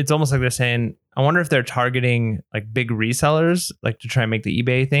 So it's almost like they're saying, I wonder if they're targeting like big resellers, like to try and make the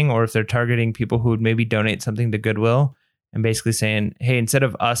eBay thing, or if they're targeting people who would maybe donate something to Goodwill and basically saying, hey, instead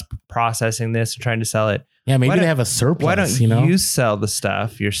of us processing this and trying to sell it, maybe they have a surplus. Why don't you sell the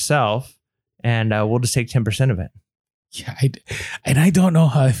stuff yourself, and we'll just take 10% of it. Yeah, I don't know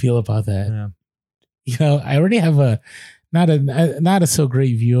how I feel about that. Yeah. I already have not a so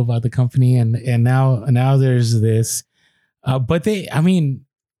great view about the company, and now there's this, but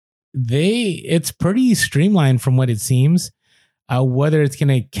it's pretty streamlined from what it seems. Whether it's going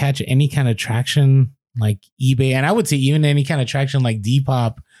to catch any kind of traction like eBay, and I would say even any kind of traction like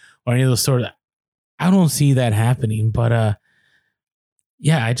Depop or any of those sort of, I don't see that happening. But I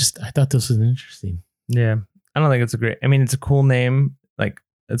thought this was interesting. Yeah, I don't think it's it's a cool name. Like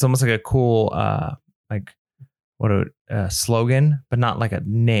it's almost like a cool slogan, but not like a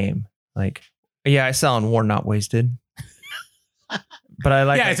name. Like, yeah, I sell on Worn Not Wasted. But I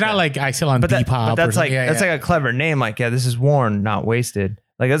like, it's not like I sell on Depop. But that's like like a clever name. Like, yeah, this is Worn Not Wasted.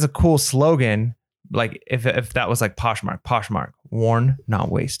 Like that's a cool slogan. Like if that was like Poshmark, Worn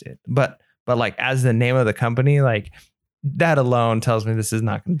Not Wasted. But like as the name of the company, like that alone tells me this is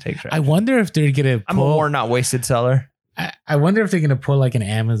not going to take traction. I wonder if they're gonna pull, I'm a Worn Not Wasted seller. I wonder if they're gonna pull like an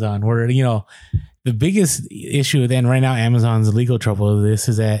Amazon, where the biggest issue then right now, Amazon's legal trouble of this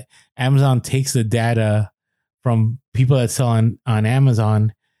is that Amazon takes the data from people that sell on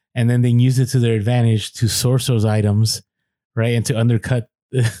Amazon, and then they use it to their advantage to source those items, right? And to undercut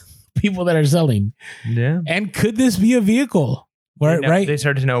the people that are selling. Yeah. And could this be a vehicle? Right? They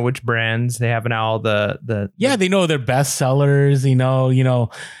start to know which brands they have now. They know their best sellers, and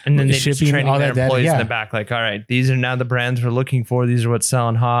then they shipping, training all their that employees data. in the back. Like, all right, these are now the brands we're looking for. These are what's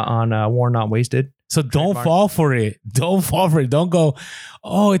selling hot on Worn Not Wasted. So don't fall for it. Don't fall for it. Don't go,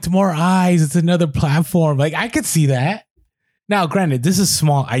 oh, it's more eyes. It's another platform. Like I could see that. Now, granted, this is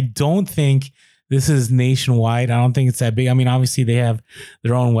small. I don't think this is nationwide. I don't think it's that big. I mean, obviously they have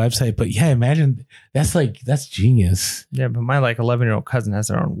their own website, but yeah, imagine that's genius. Yeah, but my 11-year-old cousin has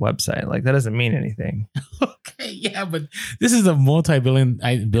their own website. Like that doesn't mean anything. Okay, yeah, but this is a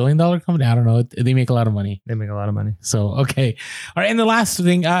multi-billion-dollar company. I don't know. They make a lot of money. They make a lot of money. So, okay. All right. And the last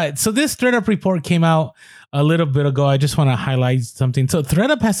thing, so this ThredUp report came out a little bit ago. I just want to highlight something. So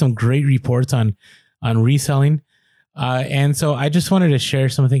ThredUp has some great reports on reselling. And so I just wanted to share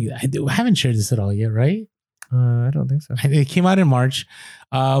something. I haven't shared this at all yet, right? I don't think so. It came out in March,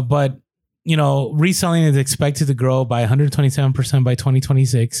 but reselling is expected to grow by 127% by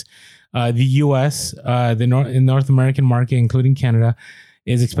 2026. The U.S., the North American market, including Canada,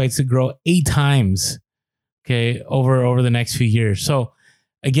 is expected to grow 8 times. Okay, over the next few years. So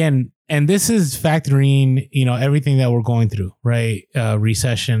again, and this is factoring, everything that we're going through, right?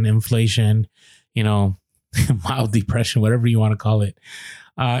 Recession, inflation, mild depression, whatever you want to call it.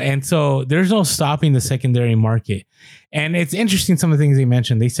 And so there's no stopping the secondary market. And it's interesting, some of the things they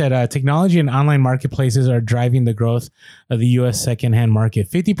mentioned. They said technology and online marketplaces are driving the growth of the U.S. secondhand market.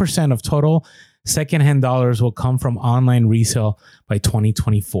 50% of total secondhand dollars will come from online resale by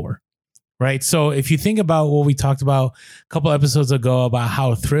 2024. Right. So if you think about what we talked about a couple episodes ago about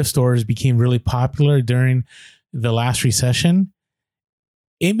how thrift stores became really popular during the last recession,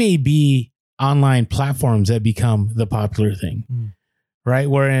 it may be online platforms that become the popular thing. Right,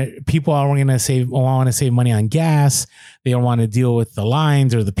 where people are want to save money on gas. They don't want to deal with the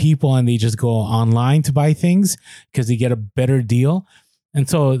lines or the people, and they just go online to buy things because they get a better deal. And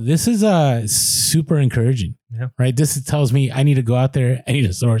so this is super encouraging. Yeah. Right, this tells me I need to go out there. I need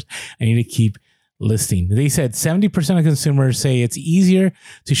a source. I need to keep listing. They said 70% of consumers say it's easier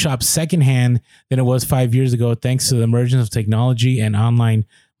to shop secondhand than it was 5 years ago, thanks to the emergence of technology and online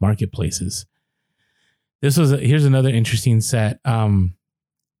marketplaces. Here's another interesting set. When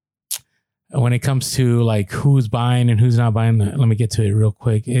it comes to like who's buying and who's not buying, let me get to it real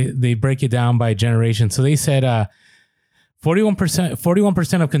quick. They break it down by generation. So they said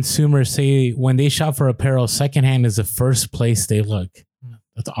 41% of consumers say when they shop for apparel, secondhand is the first place they look.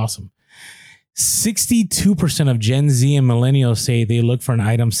 That's awesome. 62% of Gen Z and millennials say they look for an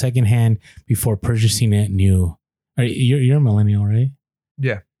item secondhand before purchasing it new. You're a millennial, right?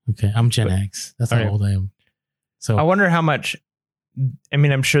 Yeah. Okay, I'm Gen X. That's how old I am. So I wonder how much. I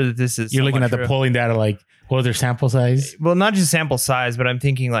mean, I'm sure that this is. You're looking at the polling data, like what was their sample size? Well, not just sample size, but I'm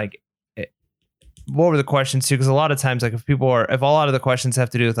thinking like, what were the questions too? Because a lot of times, like if a lot of the questions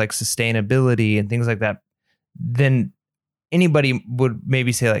have to do with like sustainability and things like that, then anybody would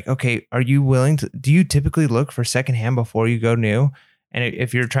maybe say like, okay, are you willing to? Do you typically look for secondhand before you go new? And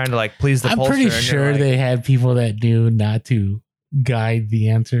if you're trying to like please the pollster, I'm pretty sure they had people that knew not to guide the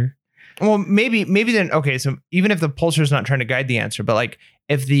answer. Well, maybe then, okay, so even if the pollster is not trying to guide the answer, but like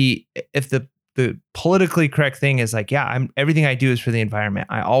if the politically correct thing is like, yeah, everything I do is for the environment.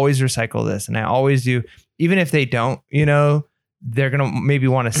 I always recycle this and I always do, even if they don't, they're going to maybe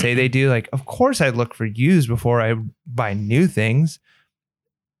want to say they do. Like, of course I look for used before I buy new things.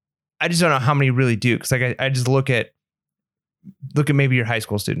 I just don't know how many really do. Cause like I just look at maybe your high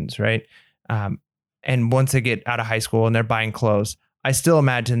school students, right? And once they get out of high school and they're buying clothes, I still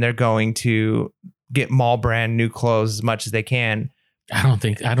imagine they're going to get mall brand new clothes as much as they can. I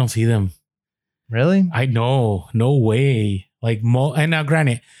don't see them. Really? I know. No way. Like, and now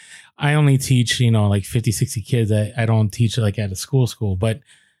granted, I only teach, like 50, 60 kids. I don't teach like at a school, but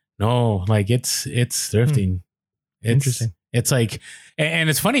no, like it's thrifting. It's interesting. It's like, and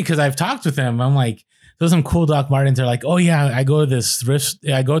it's funny because I've talked with them. I'm like, there's some cool Doc Martens. They're like, oh yeah, I go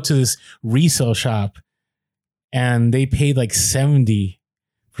to this resale shop and they paid like $70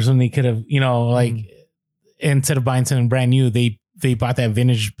 for something they could have, instead of buying something brand new, they bought that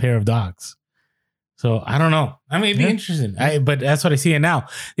vintage pair of Docs. So I don't know. I mean, it'd be interesting. But that's what I see. And now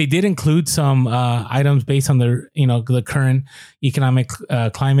they did include some items based on the current economic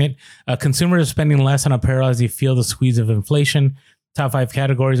climate. Consumers are spending less on apparel as they feel the squeeze of inflation. Top 5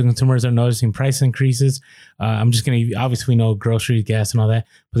 categories of consumers are noticing price increases. I'm just going to, obviously we know groceries, gas and all that,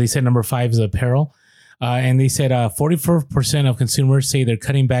 but they said number 5 is apparel. And they said 44% of consumers say they're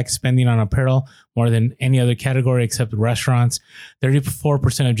cutting back spending on apparel more than any other category except restaurants.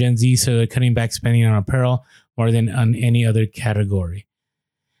 34% of Gen Z say they're cutting back spending on apparel more than on any other category.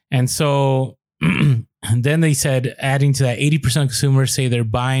 And so then they said, adding to that, 80% of consumers say they're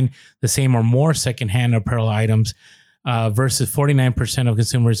buying the same or more secondhand apparel items versus 49% of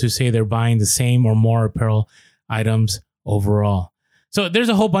consumers who say they're buying the same or more apparel items overall. So there's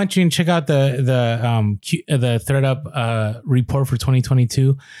a whole bunch. You can check out the ThredUp report for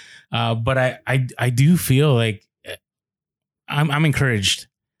 2022. But I do feel like I'm encouraged.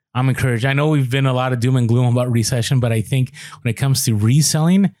 I know we've been a lot of doom and gloom about recession, but I think when it comes to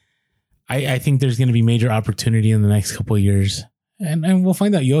reselling, I think there's going to be major opportunity in the next couple of years. And we'll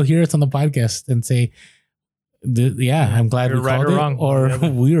find out. You'll hear us on the podcast and say, I'm glad we called it, wrong, or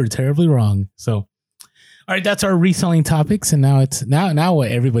we were terribly wrong. So. All right, that's our reselling topics, and now it's now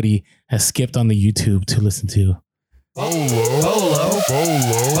what everybody has skipped on the YouTube to listen to. Bolo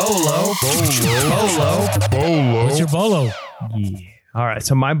What's your bolo? Yeah. All right.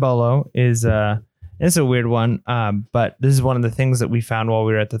 So my bolo is it's a weird one, but this is one of the things that we found while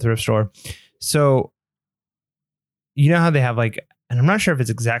we were at the thrift store. So you know how they have like, and I'm not sure if it's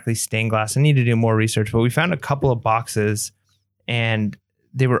exactly stained glass. I need to do more research, but we found a couple of boxes and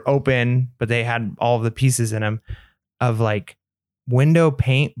they were open, but they had all of the pieces in them of like window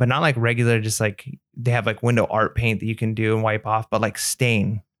paint, but not like regular, just like they have like window art paint that you can do and wipe off, but like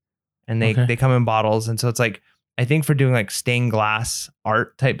stain. And they come in bottles. And so it's like, I think for doing like stained glass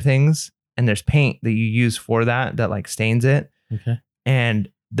art type things, and there's paint that you use for that like stains it. Okay. And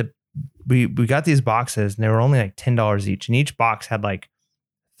we got these boxes and they were only like $10 each. And each box had like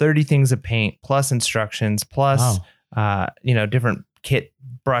 30 things of paint plus instructions, plus, different kit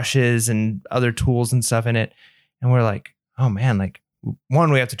brushes and other tools and stuff in it. And we're like, oh man, like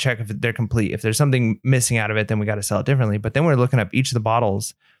one, we have to check if they're complete. If there's something missing out of it, then we got to sell it differently. But then we're looking up each of the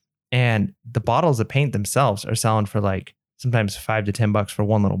bottles, and the bottles of paint themselves are selling for like sometimes $5 to $10 for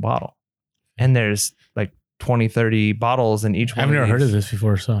one little bottle. And there's like 20, 30 bottles in each one. I've never heard of this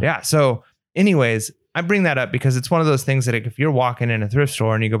before. So yeah. So anyways, I bring that up because it's one of those things that if you're walking in a thrift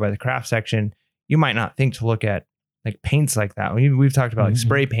store and you go by the craft section, you might not think to look at like paints like that. We've talked about like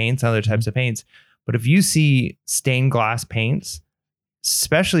spray paints and other types of paints, but if you see stained glass paints,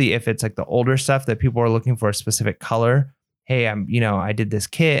 especially if it's like the older stuff that people are looking for a specific color. Hey, I did this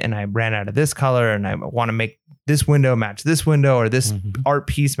kit and I ran out of this color and I want to make this window match this window, or this art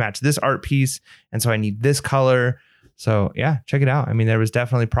piece match this art piece. And so I need this color. So yeah, check it out. I mean, there was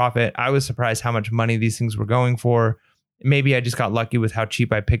definitely profit. I was surprised how much money these things were going for. Maybe I just got lucky with how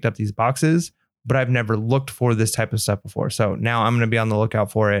cheap I picked up these boxes, but I've never looked for this type of stuff before. So now I'm going to be on the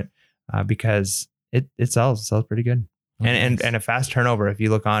lookout for it because it sells pretty good. And a fast turnover. If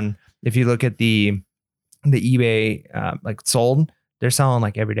you look at the eBay like sold, they're selling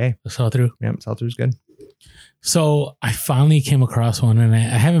like every day. Sell through. Yeah, sell through is good. So I finally came across one, and I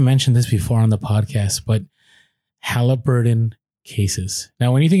haven't mentioned this before on the podcast, but Halliburton cases.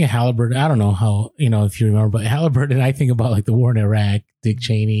 Now, when you think of Halliburton, I don't know how, if you remember, but Halliburton, I think about like the war in Iraq, Dick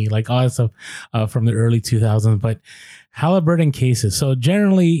Cheney, like all that stuff from the early 2000s, but Halliburton cases. So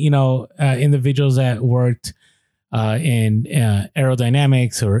generally, individuals that worked in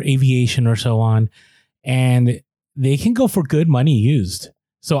aerodynamics or aviation or so on, and they can go for good money used.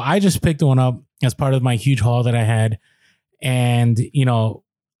 So I just picked one up as part of my huge haul that I had. And,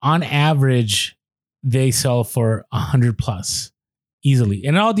 on average, they sell for 100 plus easily.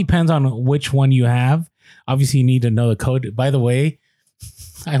 And it all depends on which one you have. Obviously, you need to know the code. By the way,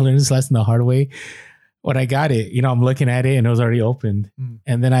 I learned this lesson the hard way. When I got it, I'm looking at it and it was already opened.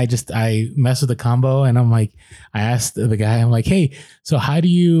 And then I messed with the combo, and I asked the guy, I'm like, hey, so how do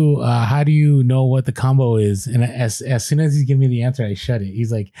you know what the combo is? And as soon as he gave me the answer, I shut it.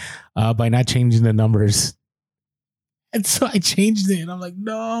 He's like, by not changing the numbers. And so I changed it, and I'm like,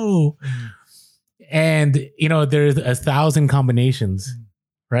 no. And there's 1,000 combinations,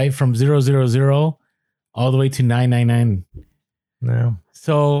 right? From 000 all the way to 999. No.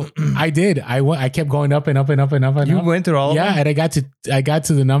 So I did. I kept going up and up and up and up and up. You up. went through all of them? Yeah, and I got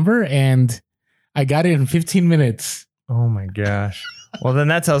to the number, and I got it in 15 minutes. Oh my gosh. Well, then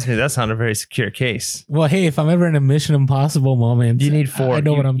that tells me that's not a very secure case. Well, hey, if I'm ever in a Mission Impossible moment, you need 4. I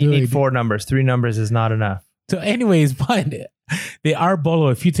know what I'm doing. You need 4 numbers. 3 numbers is not enough. So anyways, but they are bolo.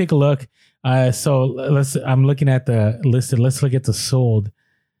 If you take a look, I'm looking at the listed. Let's look at the sold.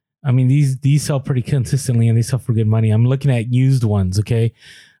 I mean, these sell pretty consistently, and they sell for good money. I'm looking at used ones. Okay.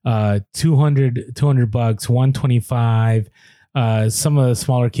 $200, $125. Some of the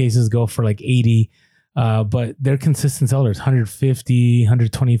smaller cases go for like 80. But they're consistent sellers, 150,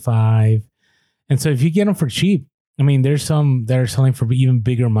 125. And so if you get them for cheap, I mean, there's some that are selling for even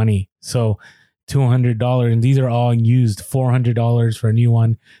bigger money. So $200, and these are all used. $400 for a new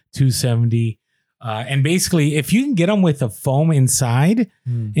one, $270. And basically, if you can get them with the foam inside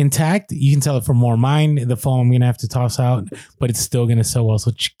intact, you can sell it for more. Mine, the foam, I'm going to have to toss out, but it's still going to sell well.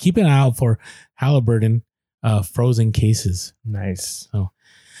 So keep an eye out for Halliburton frozen cases. Nice. So,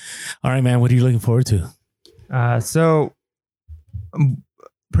 all right, man, what are you looking forward to? So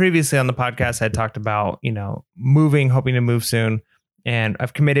previously on the podcast, I talked about, moving, hoping to move soon. And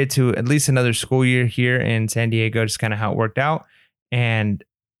I've committed to at least another school year here in San Diego, just kind of how it worked out. And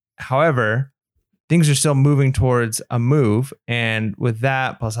however, things are still moving towards a move. And with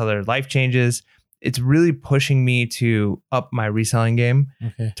that, plus other life changes, it's really pushing me to up my reselling game,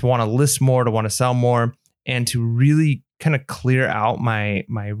 to want to list more, to want to sell more, and to really kind of clear out my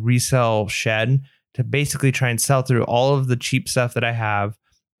resale shed to basically try and sell through all of the cheap stuff that I have,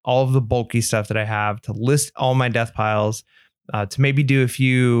 all of the bulky stuff that I have, to list all my death piles, to maybe do a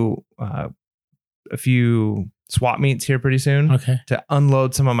few swap meets here pretty soon Okay. to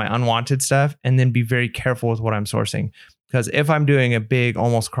unload some of my unwanted stuff and then be very careful with what I'm sourcing. Because if I'm doing a big,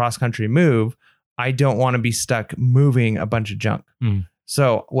 almost cross-country move, I don't want to be stuck moving a bunch of junk.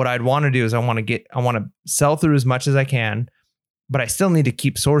 So what I'd want to do is I want to sell through as much as I can, but I still need to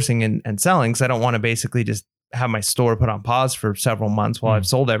keep sourcing and selling because I don't want to basically just have my store put on pause for several months while I've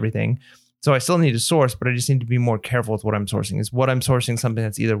sold everything. So I still need to source, but I just need to be more careful with what I'm sourcing. Is what I'm sourcing something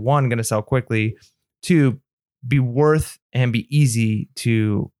that's either one, going to sell quickly, two, be worth and be easy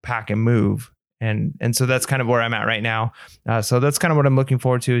to pack and move. And so that's kind of where I'm at right now. So that's kind of what I'm looking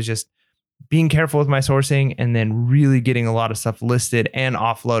forward to, is just being careful with my sourcing and then really getting a lot of stuff listed and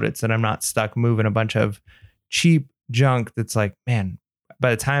offloaded so that I'm not stuck moving a bunch of cheap junk that's like, man,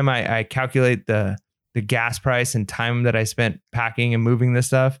 by the time I calculate the gas price and time that I spent packing and moving this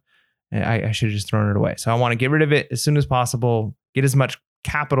stuff, I should have just thrown it away. So I want to get rid of it as soon as possible, get as much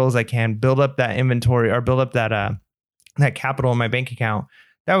capital as I can, build up that inventory or build up that capital in my bank account.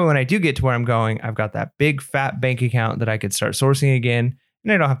 That way, when I do get to where I'm going, I've got that big fat bank account that I could start sourcing again.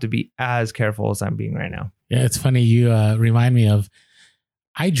 And I don't have to be as careful as I'm being right now. Yeah, it's funny. You remind me of,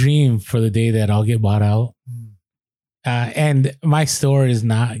 I dream for the day that I'll get bought out. And my store is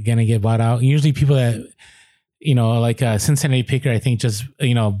not going to get bought out. Usually people that, like Cincinnati Picker, I think just,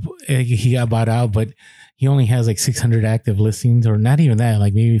 he got bought out, but he only has like 600 active listings, or not even that,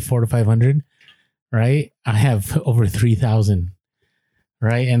 like maybe 400 to 500. Right. I have over 3,000.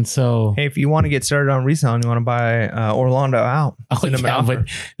 Right. And so, hey, if you want to get started on reselling, you want to buy Orlando out. But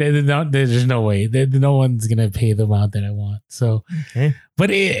there's no way. No one's going to pay the amount that I want. So, okay. But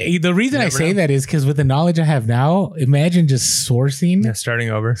the reason I say that is because with the knowledge I have now, imagine just sourcing.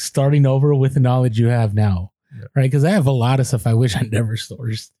 Starting over with the knowledge you have now. Yeah. Right. Because I have a lot of stuff I wish I never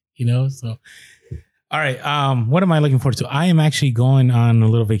sourced, So, all right. What am I looking forward to? I am actually going on a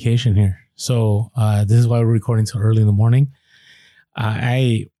little vacation here. So this is why we're recording so early in the morning.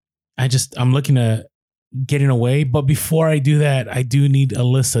 I'm looking to getting away, but before I do that, I do need to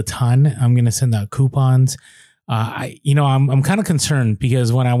list a ton. I'm going to send out coupons. I'm kind of concerned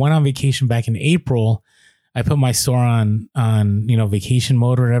because when I went on vacation back in April, I put my store on vacation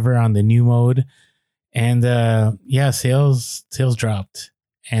mode or whatever, on the new mode. And sales dropped,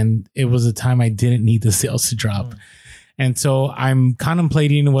 and it was a time I didn't need the sales to drop. And so I'm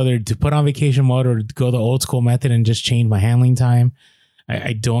contemplating whether to put on vacation mode or go the old school method and just change my handling time.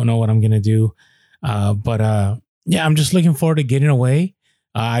 I don't know what I'm going to do. But I'm just looking forward to getting away.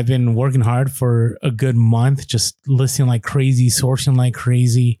 I've been working hard for a good month, just listing like crazy, sourcing like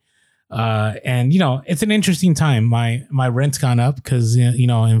crazy. And it's an interesting time. My rent's gone up because,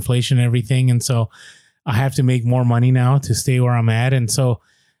 inflation and everything. And so I have to make more money now to stay where I'm at. And so,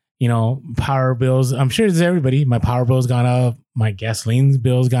 power bills, I'm sure it's everybody. My power bill's gone up. My gasoline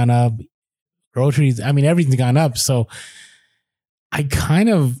bill's gone up. Groceries, everything's gone up. So I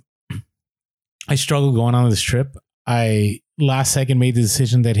struggled going on this trip. I last second made the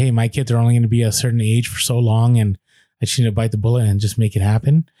decision that, hey, my kids are only going to be a certain age for so long, and I just need to bite the bullet and just make it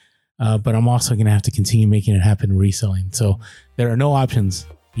happen. But I'm also going to have to continue making it happen reselling. So there are no options.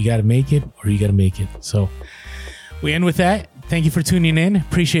 You got to make it or you got to make it. So we end with that. Thank you for tuning in.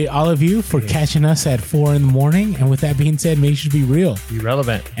 Appreciate all of you for catching us at 4 a.m. And with that being said, make sure to be real, be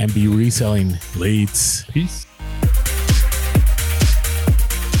relevant, and be reselling. Peace.